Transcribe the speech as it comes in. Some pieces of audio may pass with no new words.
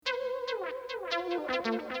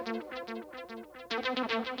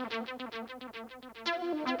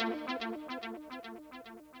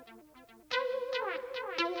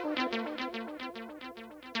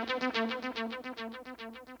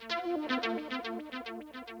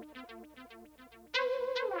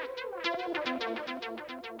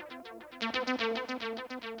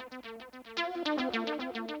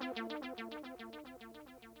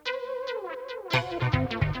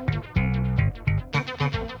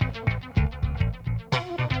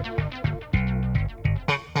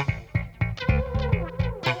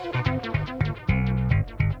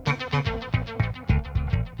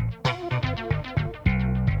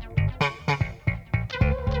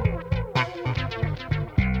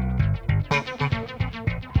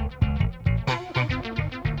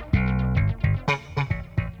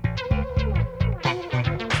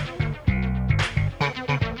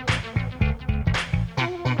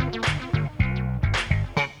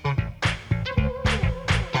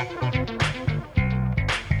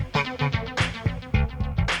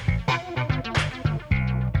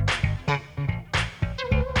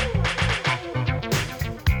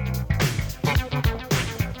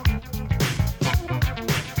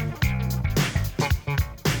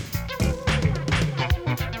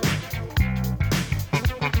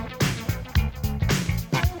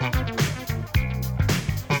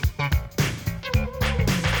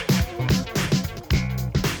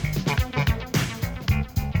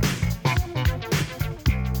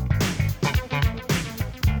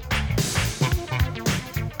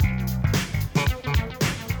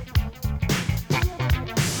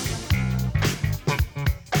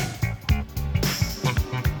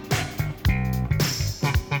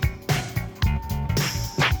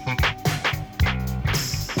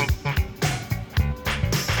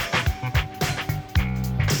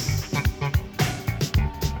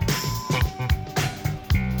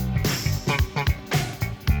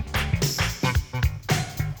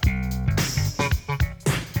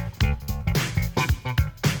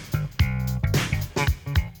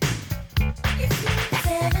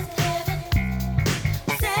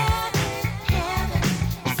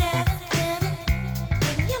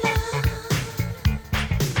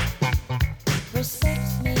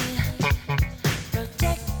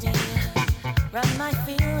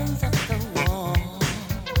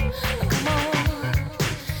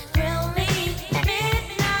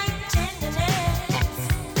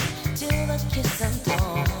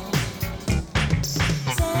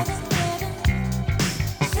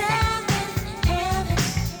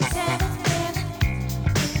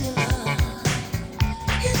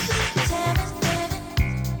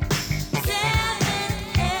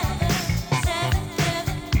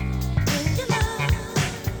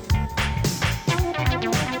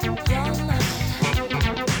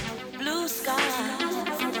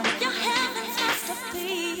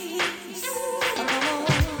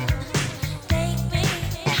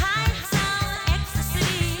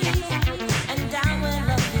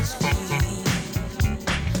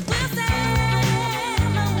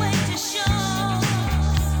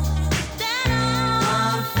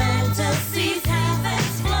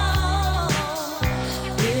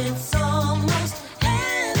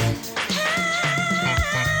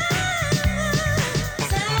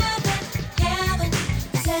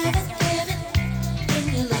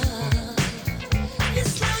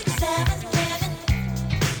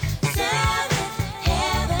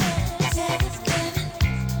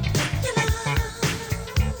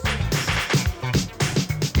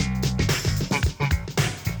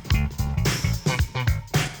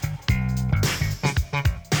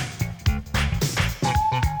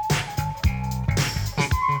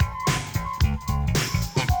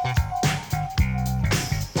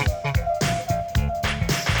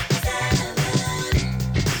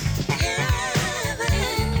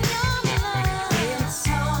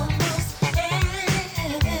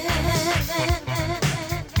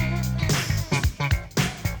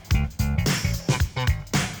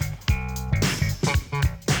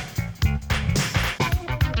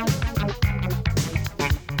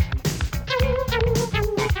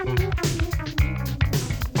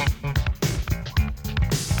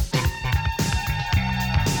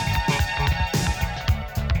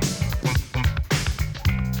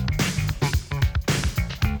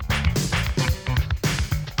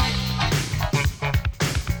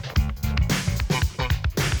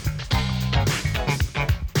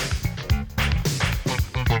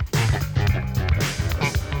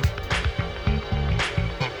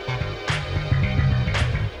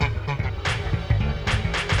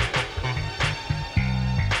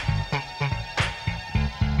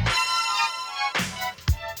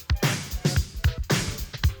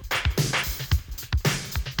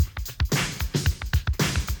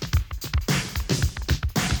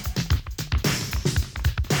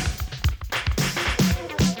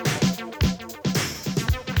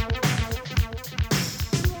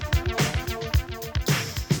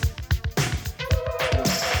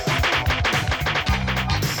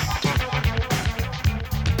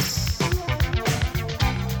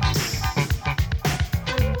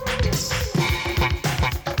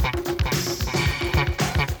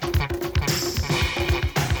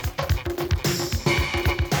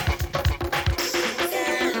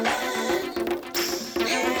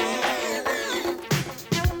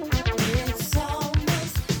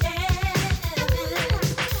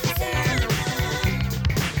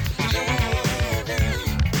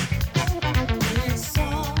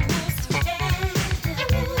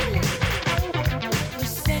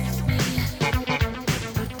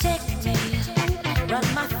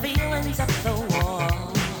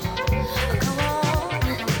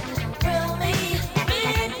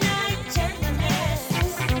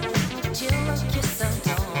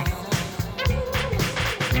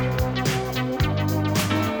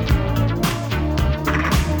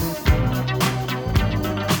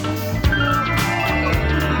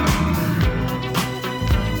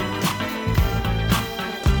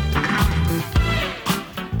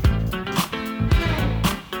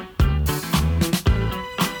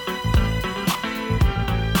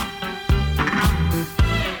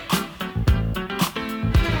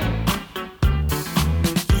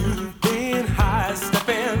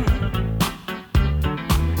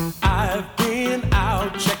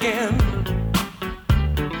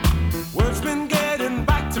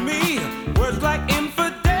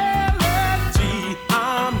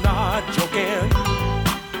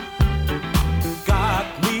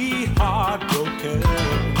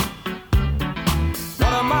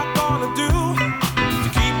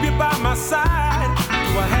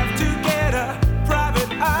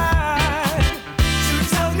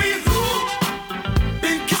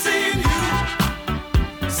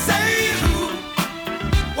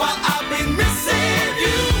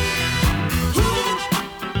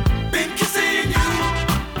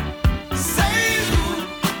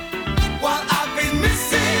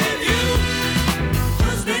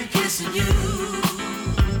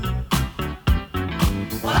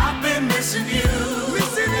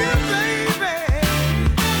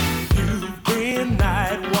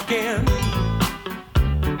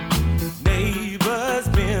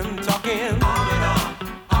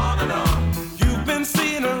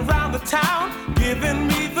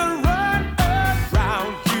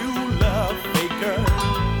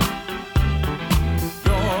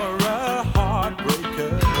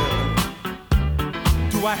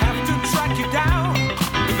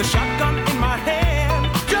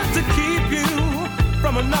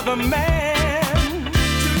another man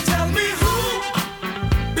to tell me who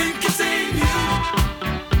been kissing you.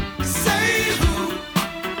 Say who,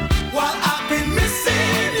 while I've been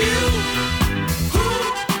missing you. Who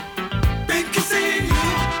been kissing you?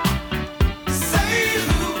 Say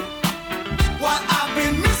who, while I've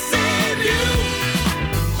been missing you.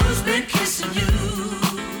 Who's been kissing you?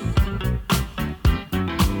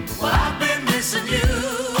 While I've been missing you.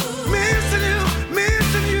 Missing you,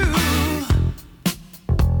 missing you.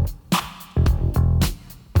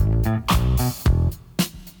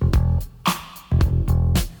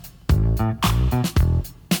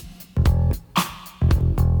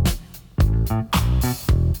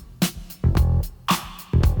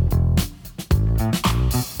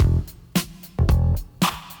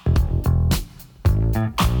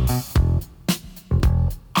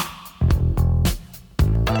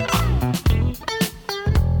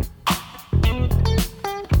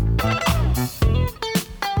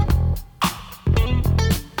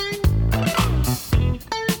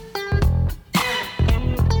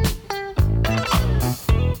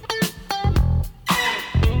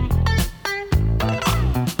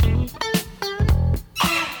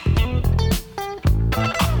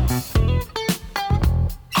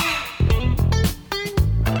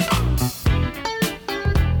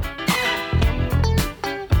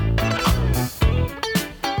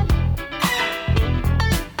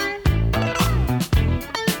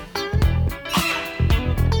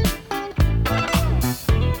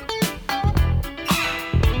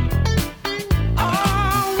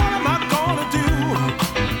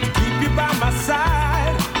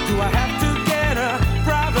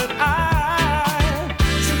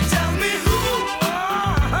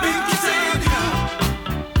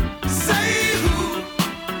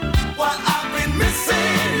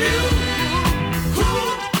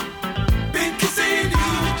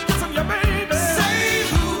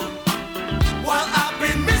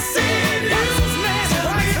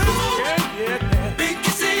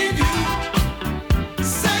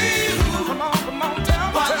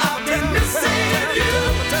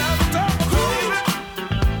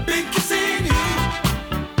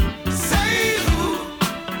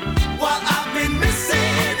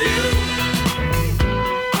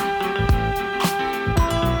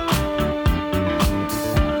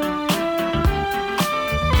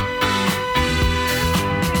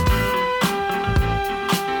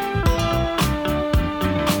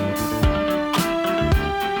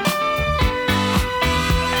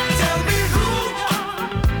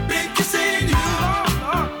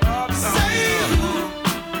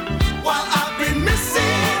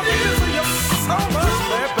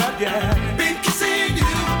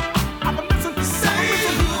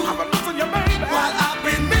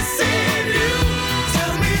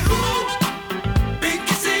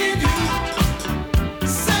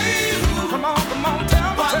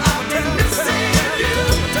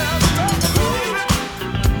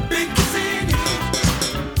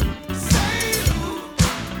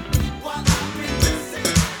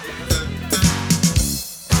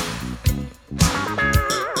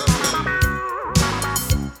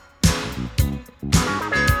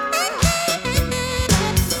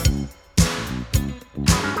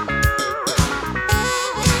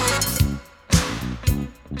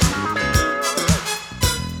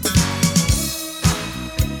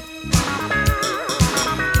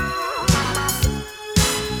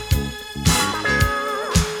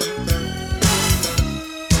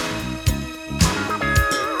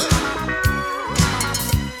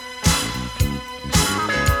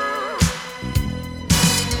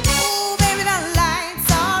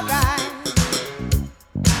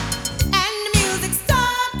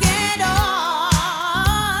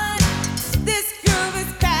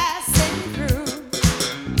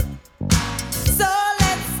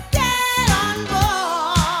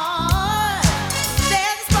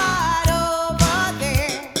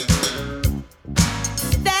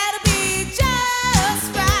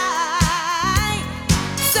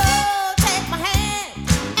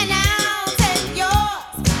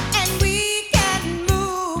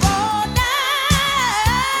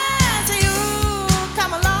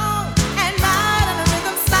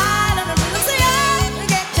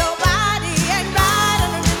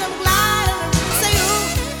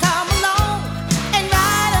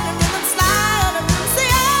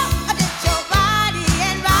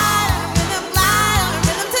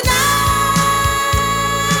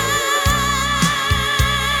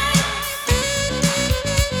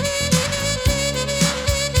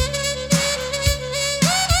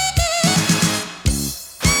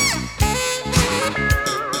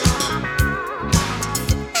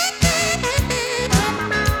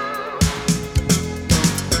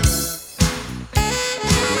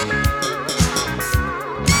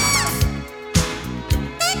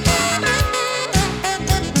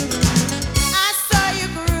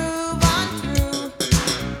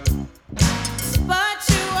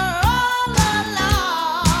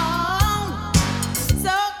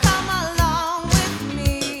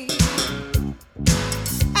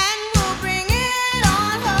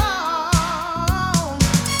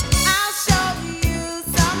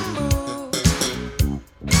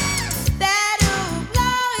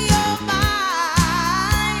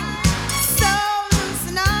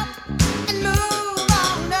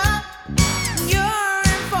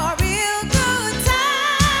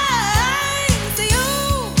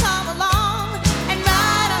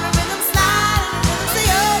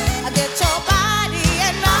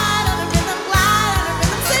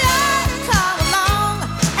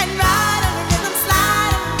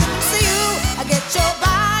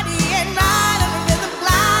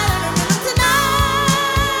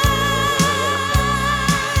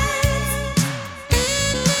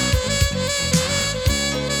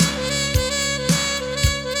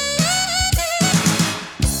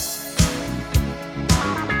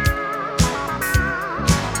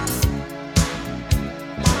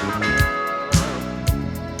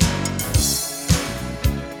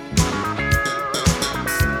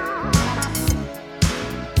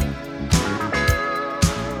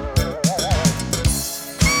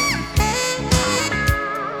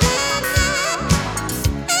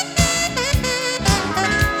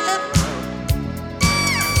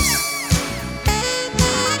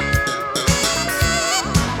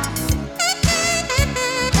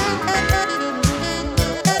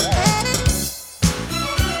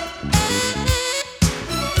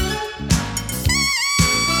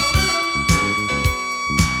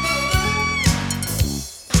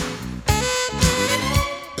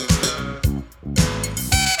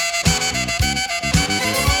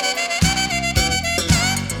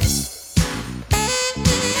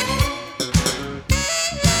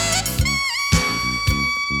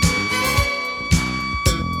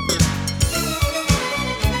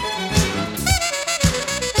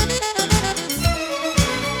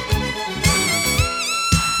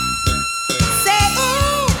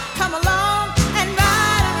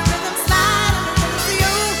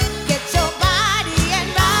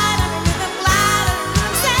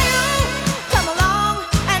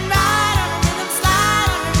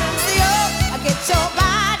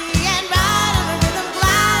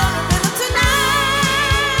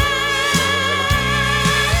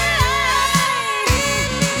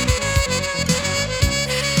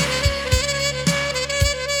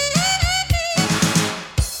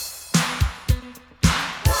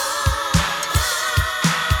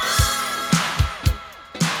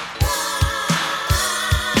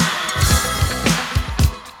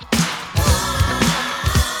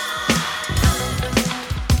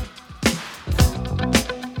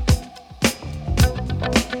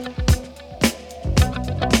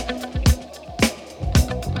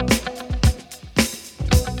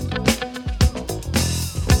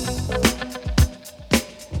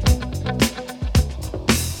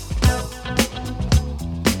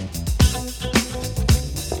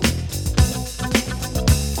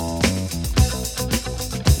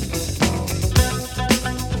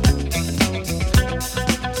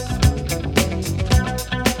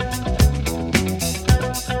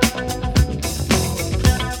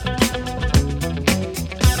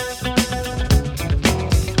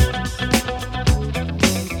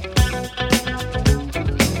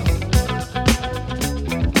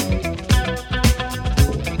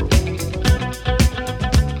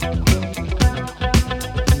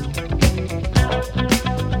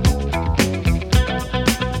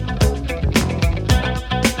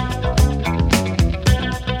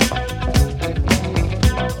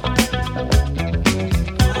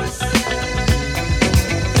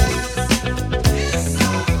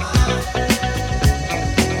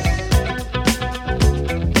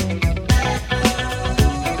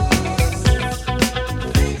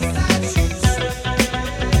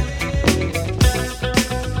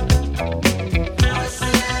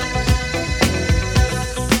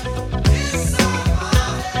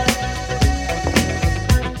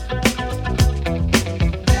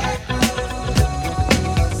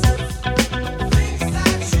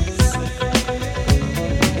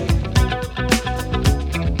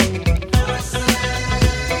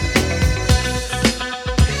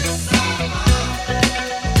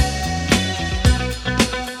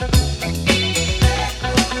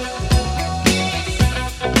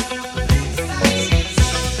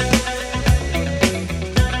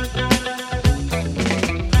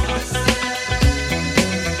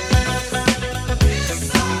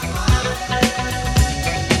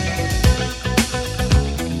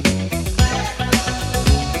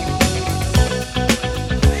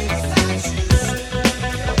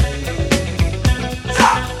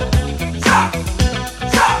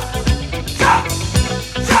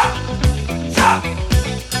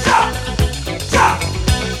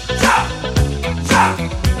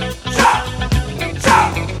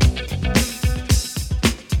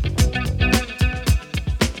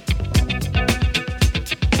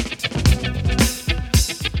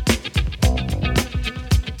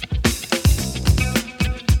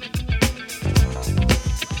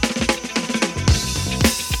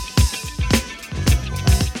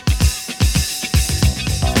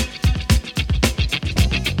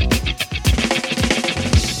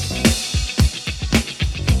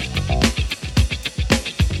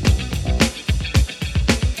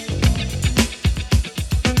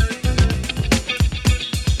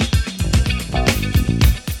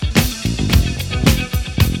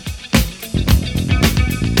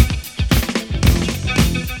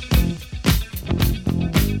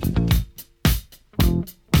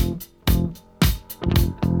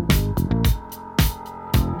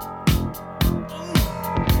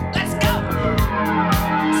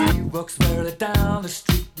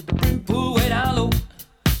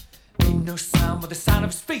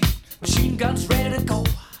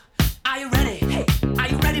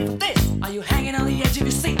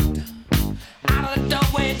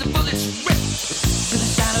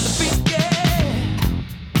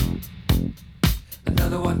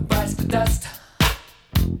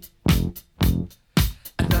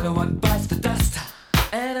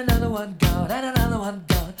 and another one gone, and another one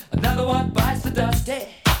gone. Another one bites the dust. Hey,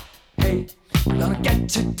 hey, I'm gonna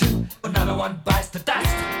get you too. Another one bites the dust.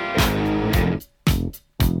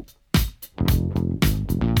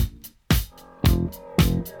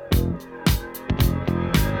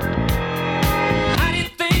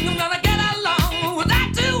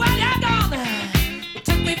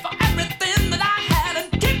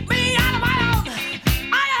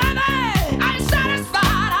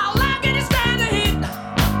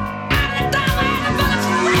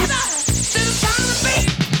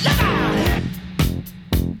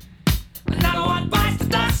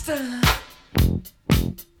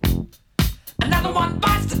 Another one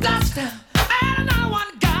bites the dust, and another one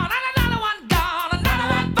gone, and another one gone. Another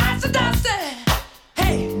one bites the dust.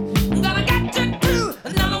 Hey, I'm gonna get you too.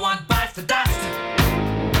 Another one bites the dust.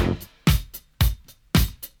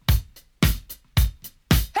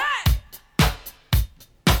 Hey!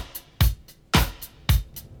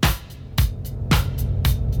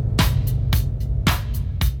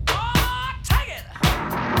 Oh, take it!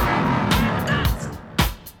 Dust!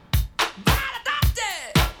 Bite the dust!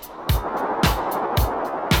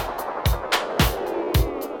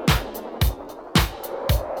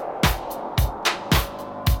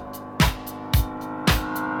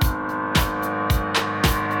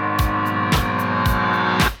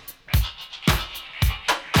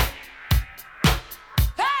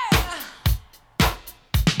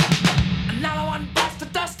 Another one bites the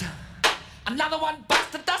dust. Another one bites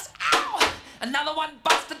the dust. Ow! Another one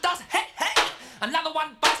bites the dust. Hey, hey! Another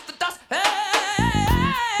one bites the dust. Hey!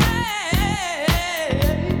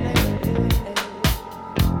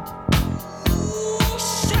 Ooh,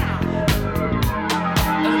 shout!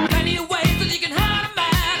 There are plenty of ways that you can hurt a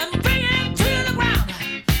man and bring him to the ground.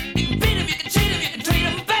 You can beat him, you can cheat him, you can treat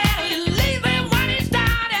him bad, or you leave him when he's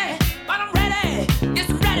down. Yeah. But I'm ready, yes,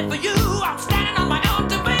 I'm ready for you. I'm standing on my own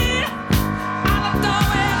to beat.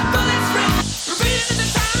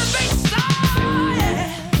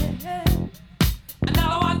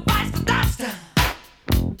 Another one bites the dust.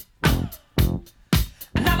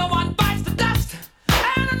 Another one bites the dust.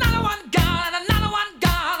 And another one gone, and another one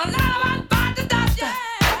gone. Another one bites the dust.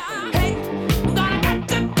 Hey, I'm gonna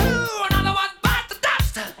get you too. Another one bites the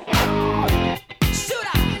dust. Shoot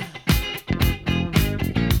out.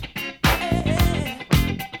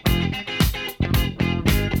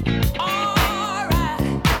 All right.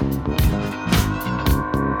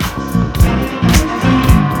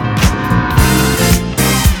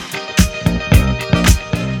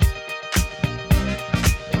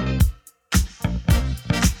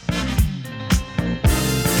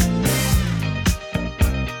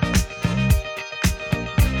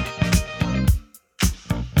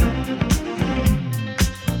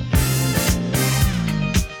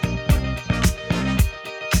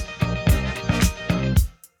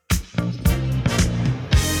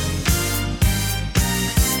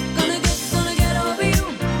 Gonna get over you,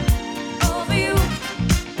 over you.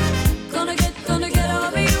 Gonna get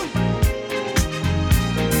over you.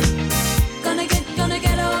 Gonna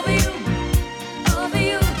get over you, over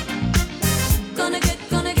you. Gonna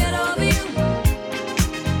get over you.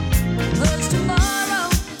 'Cause tomorrow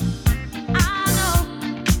I know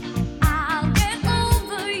I'll get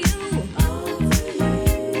over you, over you.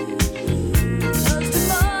 'Cause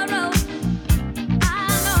tomorrow I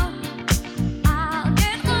know I'll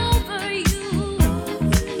get over you.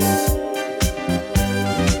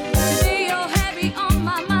 Today you're heavy on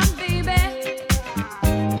my mind, baby.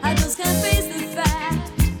 I just can't face the fact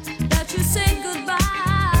that you said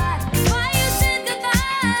goodbye. Why you said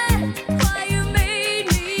goodbye? Why you made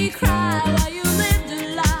me cry? Why you lived a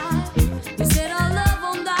lie? You said our love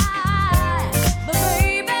won't die, but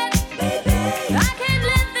baby, I can't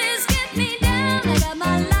let this get me down. I got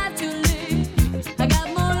my life to live. I got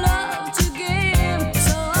more love to give,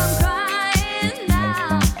 so I'm crying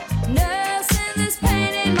now, nursing this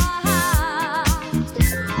pain in my heart,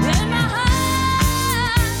 in my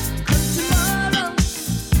heart. 'Cause tomorrow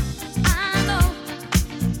I know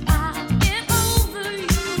I'll get over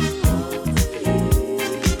you.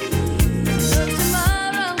 'Cause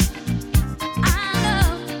tomorrow I know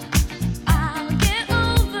I'll get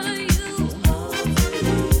over you.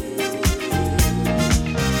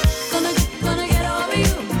 Gonna get over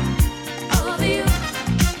you, over you.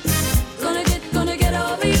 Gonna get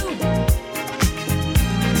over you.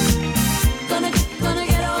 Gonna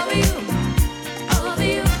get over you, over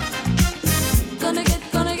you.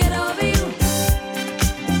 Gonna get over you.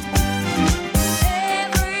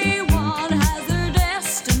 Everyone has their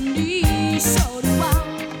destiny, so do I.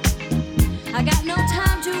 I got no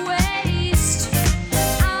time to waste.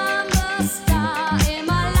 I'm the star in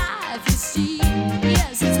my life, you see. Yes,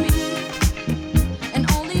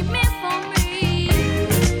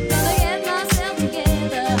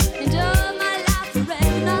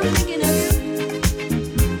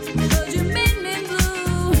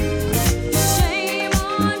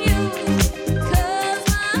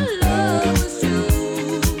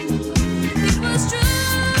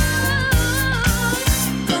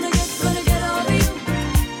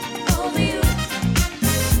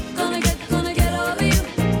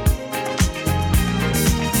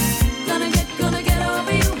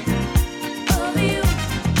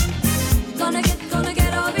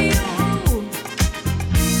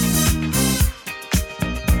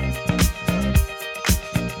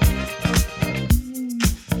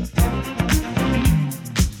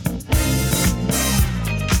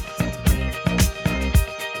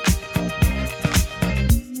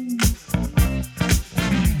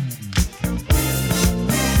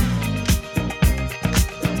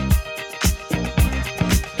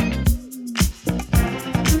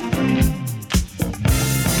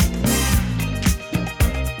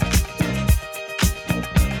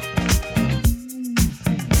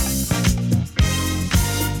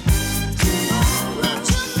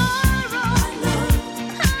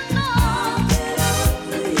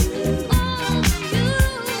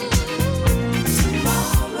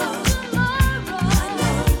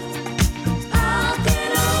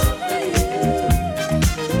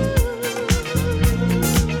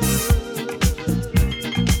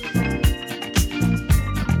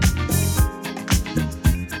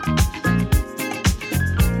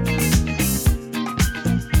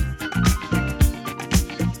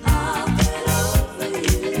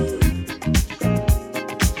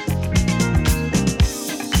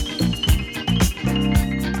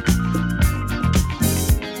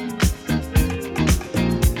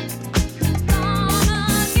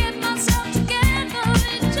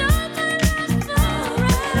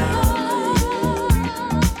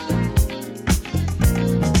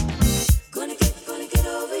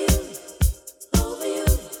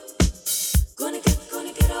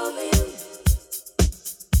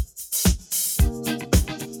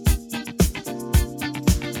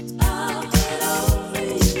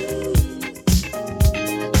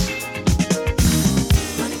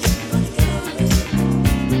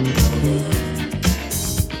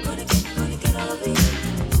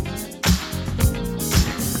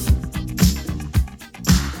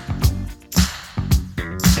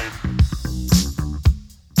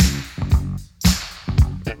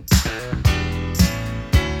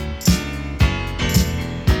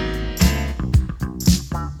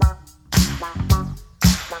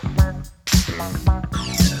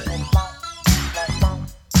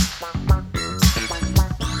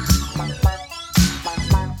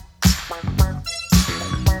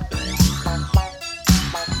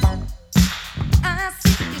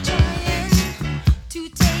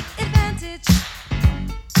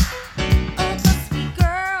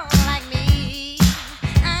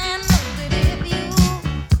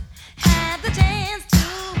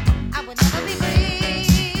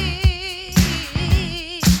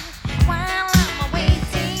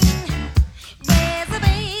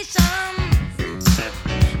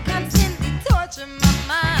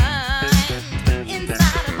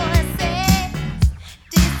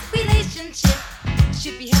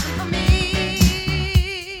 should be heaven for me.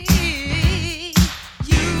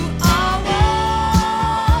 You are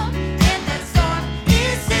warm, and that storm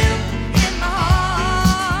is still in my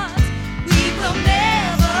heart. We will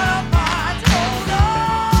never part. Hold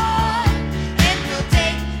on, and we'll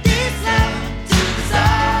take this love to the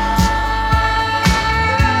sun.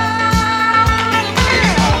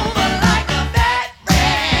 Over like a fat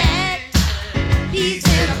rat. He's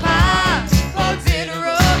in a pop, bugs in a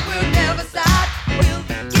rug. We'll never stop. We'll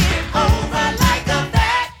get over like a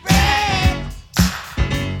fat rat.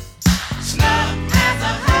 Snug as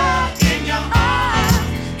a hug in your arms,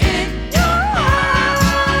 in your arms.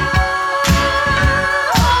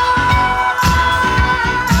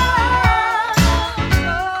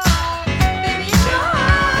 Baby, in your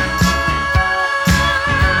arms.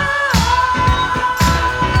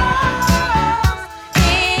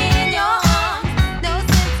 In your arms. No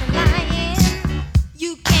sense in lying.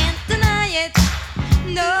 You can't deny it.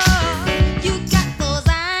 No, you got those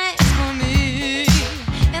eyes for me,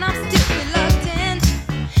 and I'm still reluctant,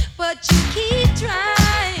 but you keep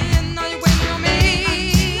trying. Are you waiting on me?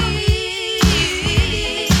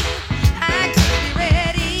 I could be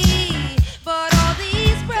ready, but all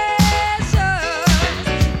these pressures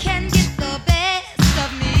can get the best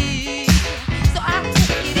of me. So I'll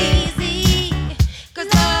take it easy, 'cause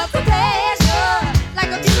love's a pleasure,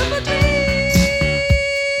 like a beautiful dream.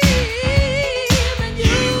 And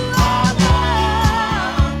you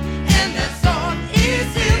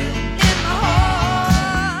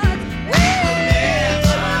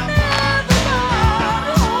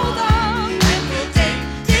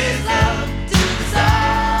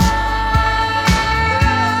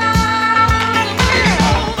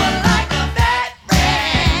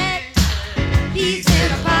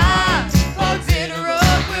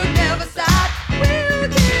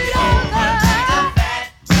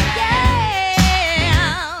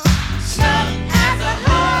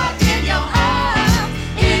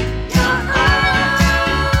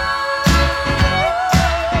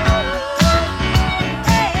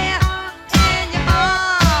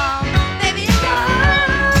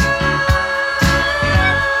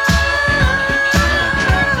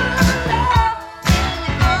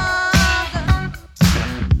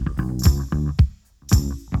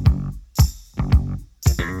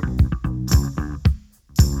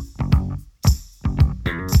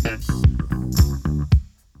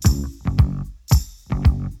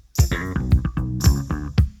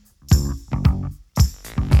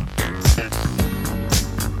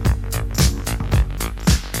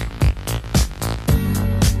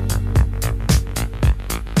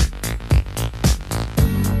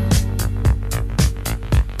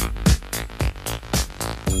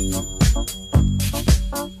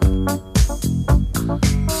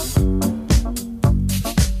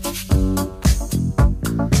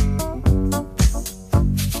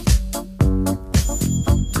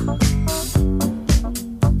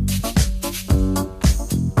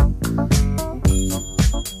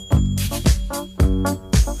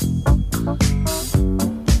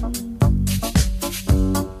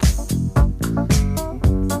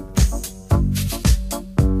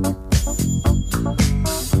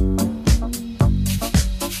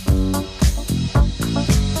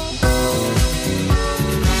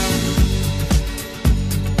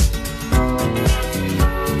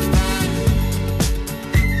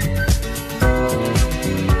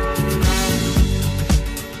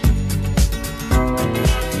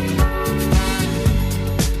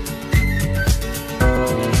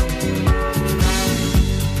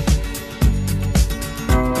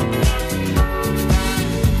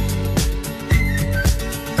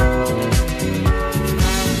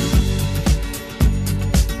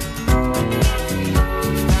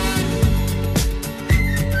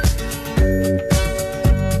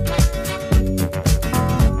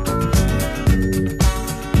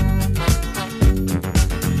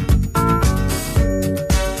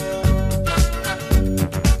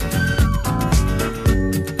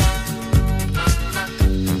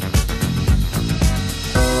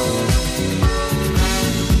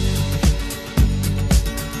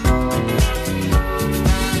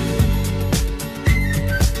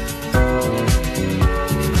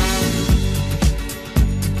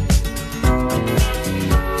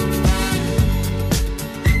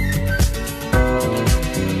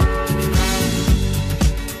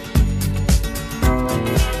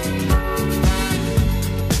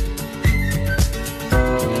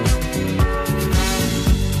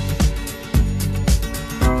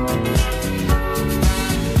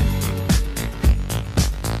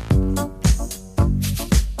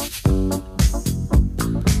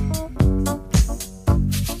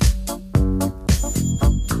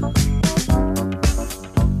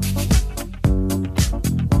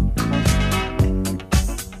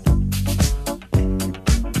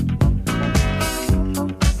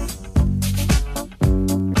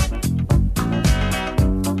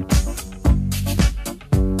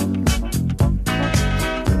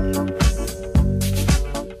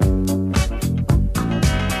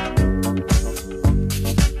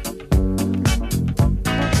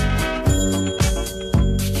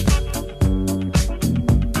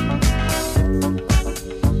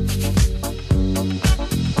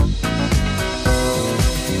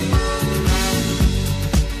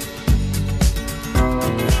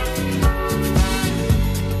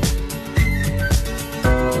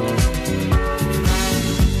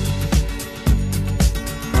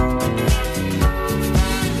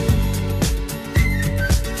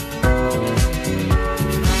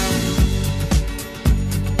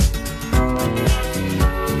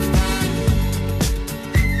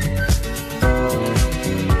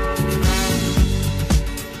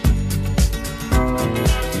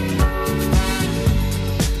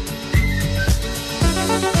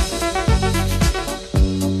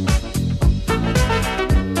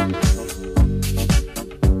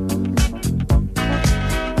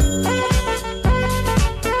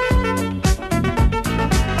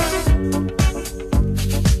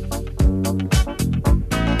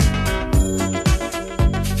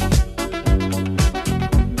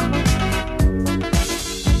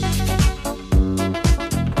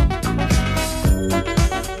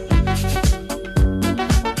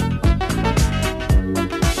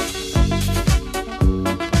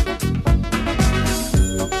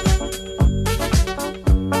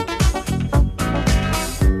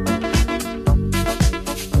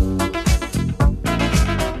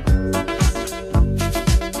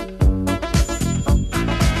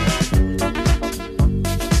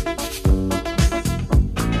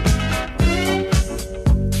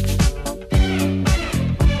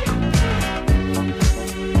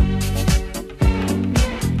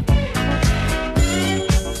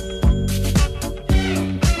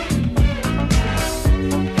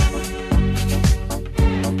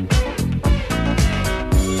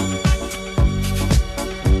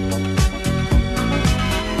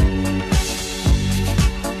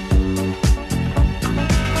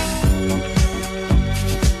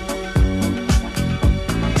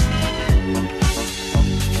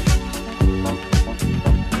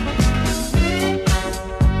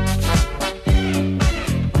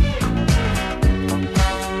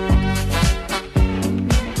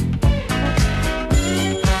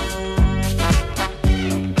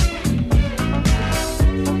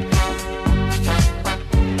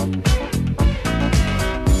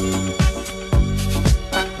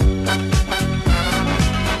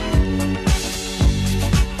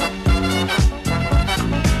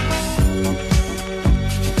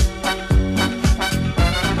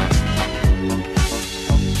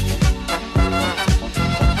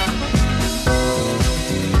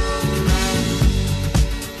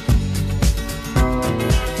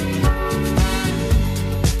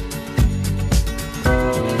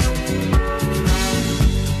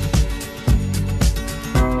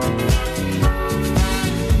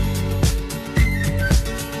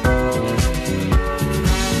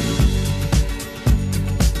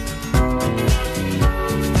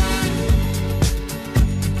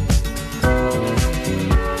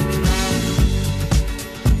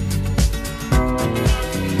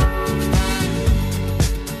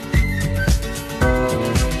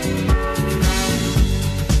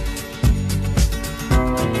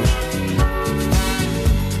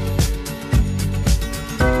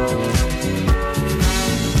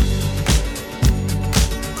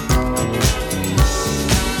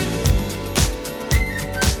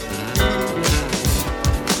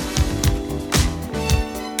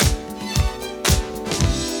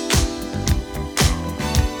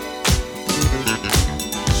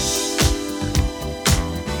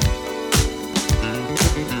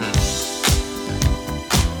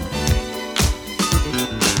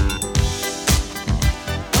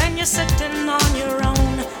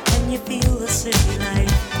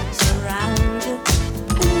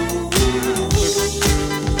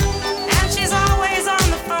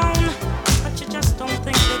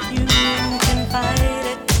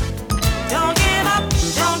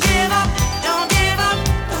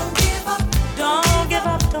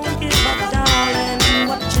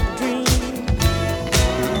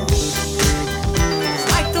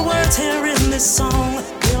song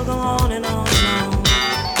will go on and on and on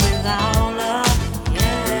without love.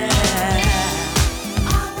 Yeah,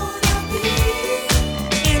 I wanna be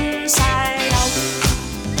inside out.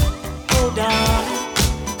 Oh, darling,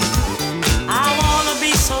 I wanna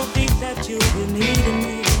be so deep that you'll be needing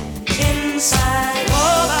me inside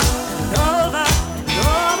over and over and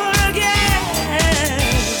over again.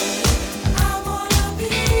 I wanna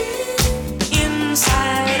be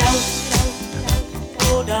inside out.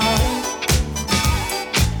 Oh, darling,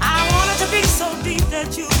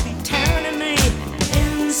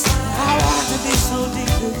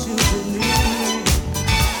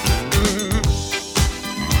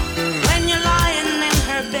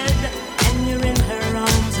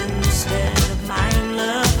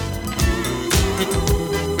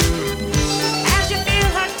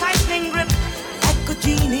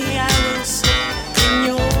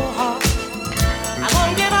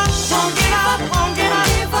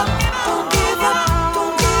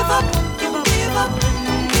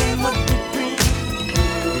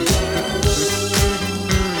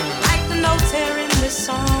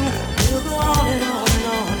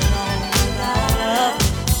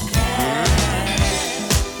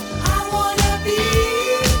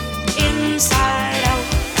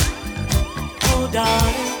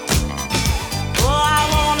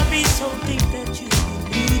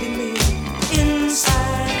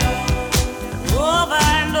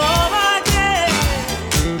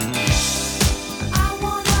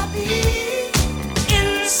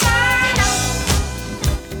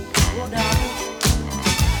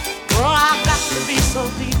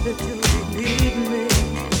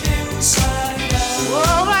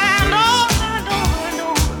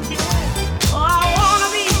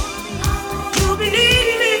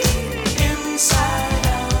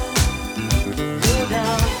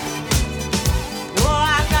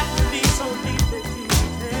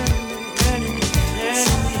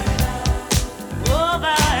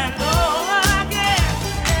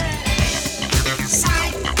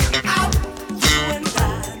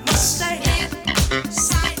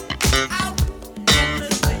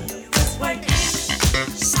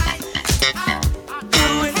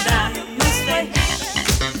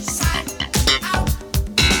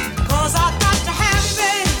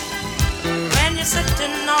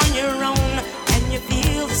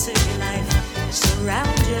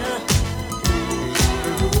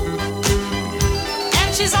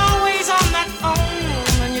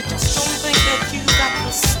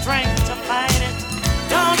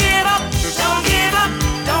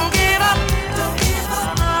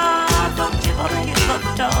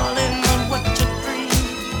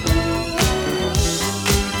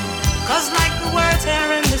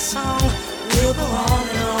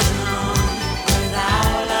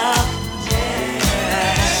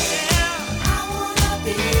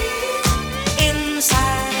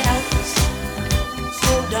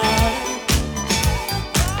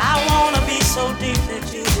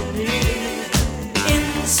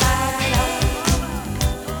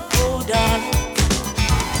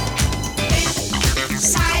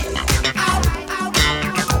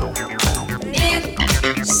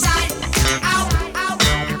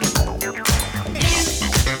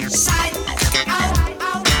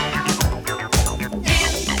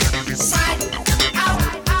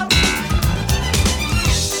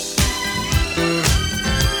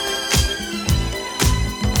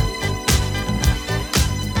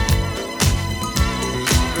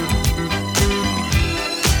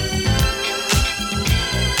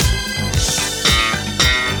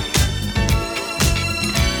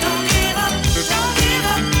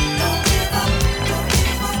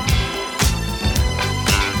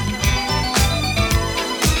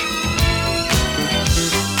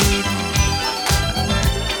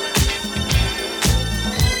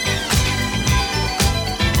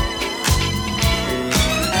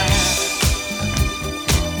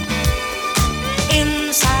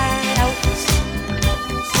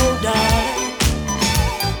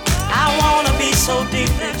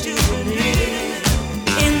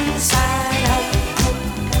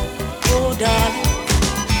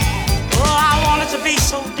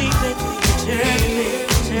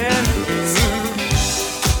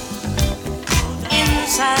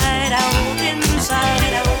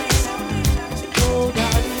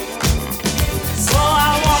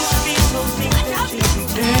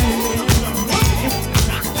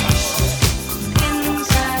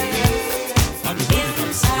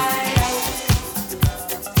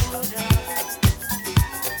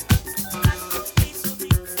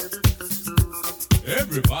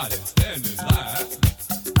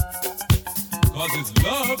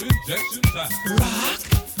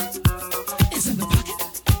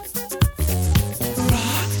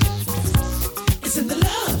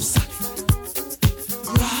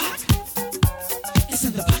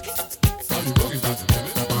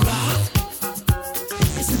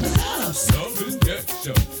 Love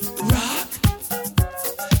injection. Rock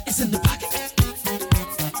is in the pocket.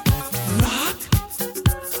 Rock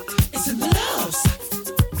is in the love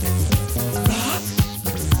socket. Rock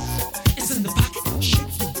is in the pocket.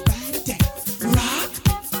 Shake your body down. Rock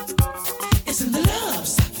is in the love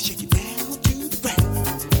socket. Shake it down to the ground.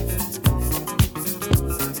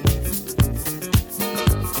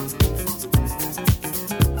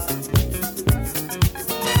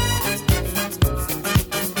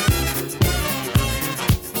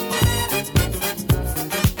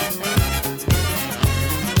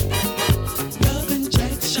 Love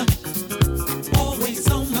injection, always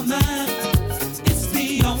on my mind. It's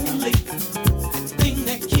the only thing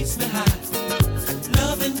that keeps me high.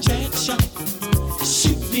 Love injection,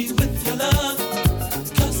 shoot me with your love,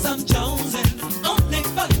 'cause I'm jonesing only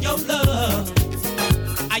for your love.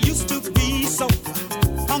 I used to be so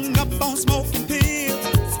hung up on smoking pills.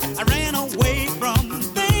 I ran away from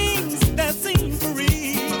things that seemed for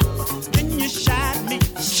real. Then you shot me,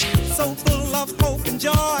 so full of hope and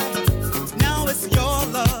joy. Now it's your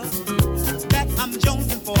love that I'm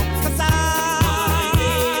jonesing for, 'cause I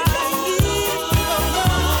need your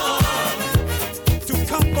love to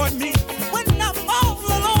comfort me when I'm all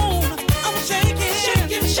alone. I'm shaking,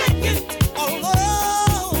 shaking, shaking all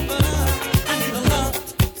over. I need a love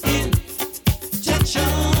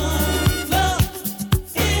injection, love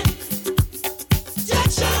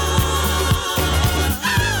injection.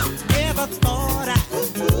 Never thought I'd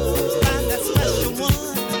find that special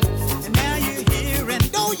one, and now you're here, and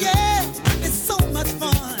oh yeah, it's so much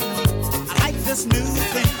fun. I like this new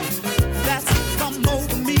thing that's come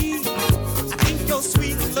over me. I think your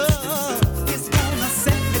sweet love is gonna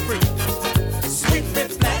set me free. Sweet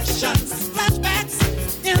reflections, flashbacks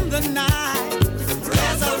in the night,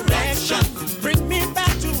 resurrection, bring me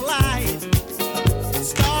back to life.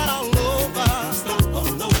 Start all over, start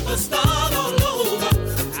all over, start all over.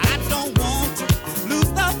 I don't want to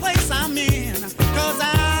lose the place I'm in, 'cause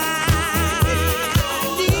I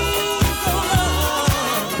need your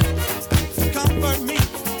love to comfort me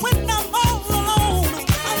when I'm all alone.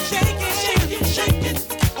 I'm shaking, shaking, shaking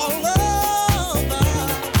all over.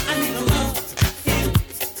 I need a love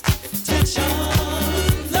injection,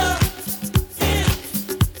 love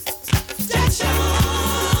injection.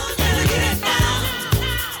 Gotta get it now.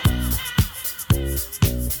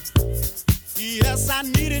 Yes, I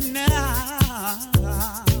need it now.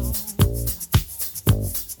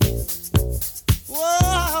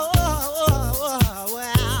 Whoa,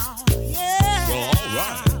 yeah. Well, all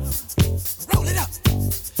right. Roll it up.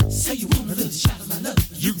 Say you want a little shot of my love.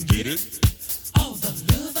 You can get it. All the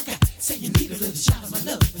love I got. Say you need a little shot of my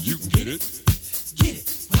love. You can get it. Get it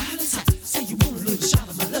while it's hot. Say you want a little shot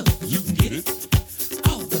of my love. You can get it.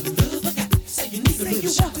 All the love I got. Say you need a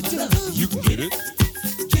little shot of my love. You can get it.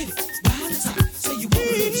 Get it while it's hot. Say you want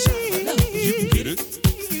a little shot of my love. You can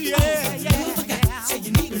get it. All the love I got. Say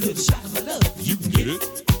you need a little shot of my love. You can get it.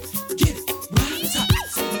 Get it while it's hot.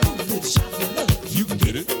 Say you want a little shot of my love. You can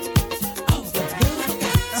get it. All the love I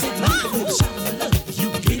got. Say you need a little shot of my love. You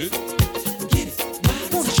can get it. Get it while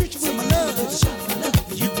it's hot. Say you want a little shot of my love.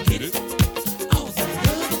 You can get it.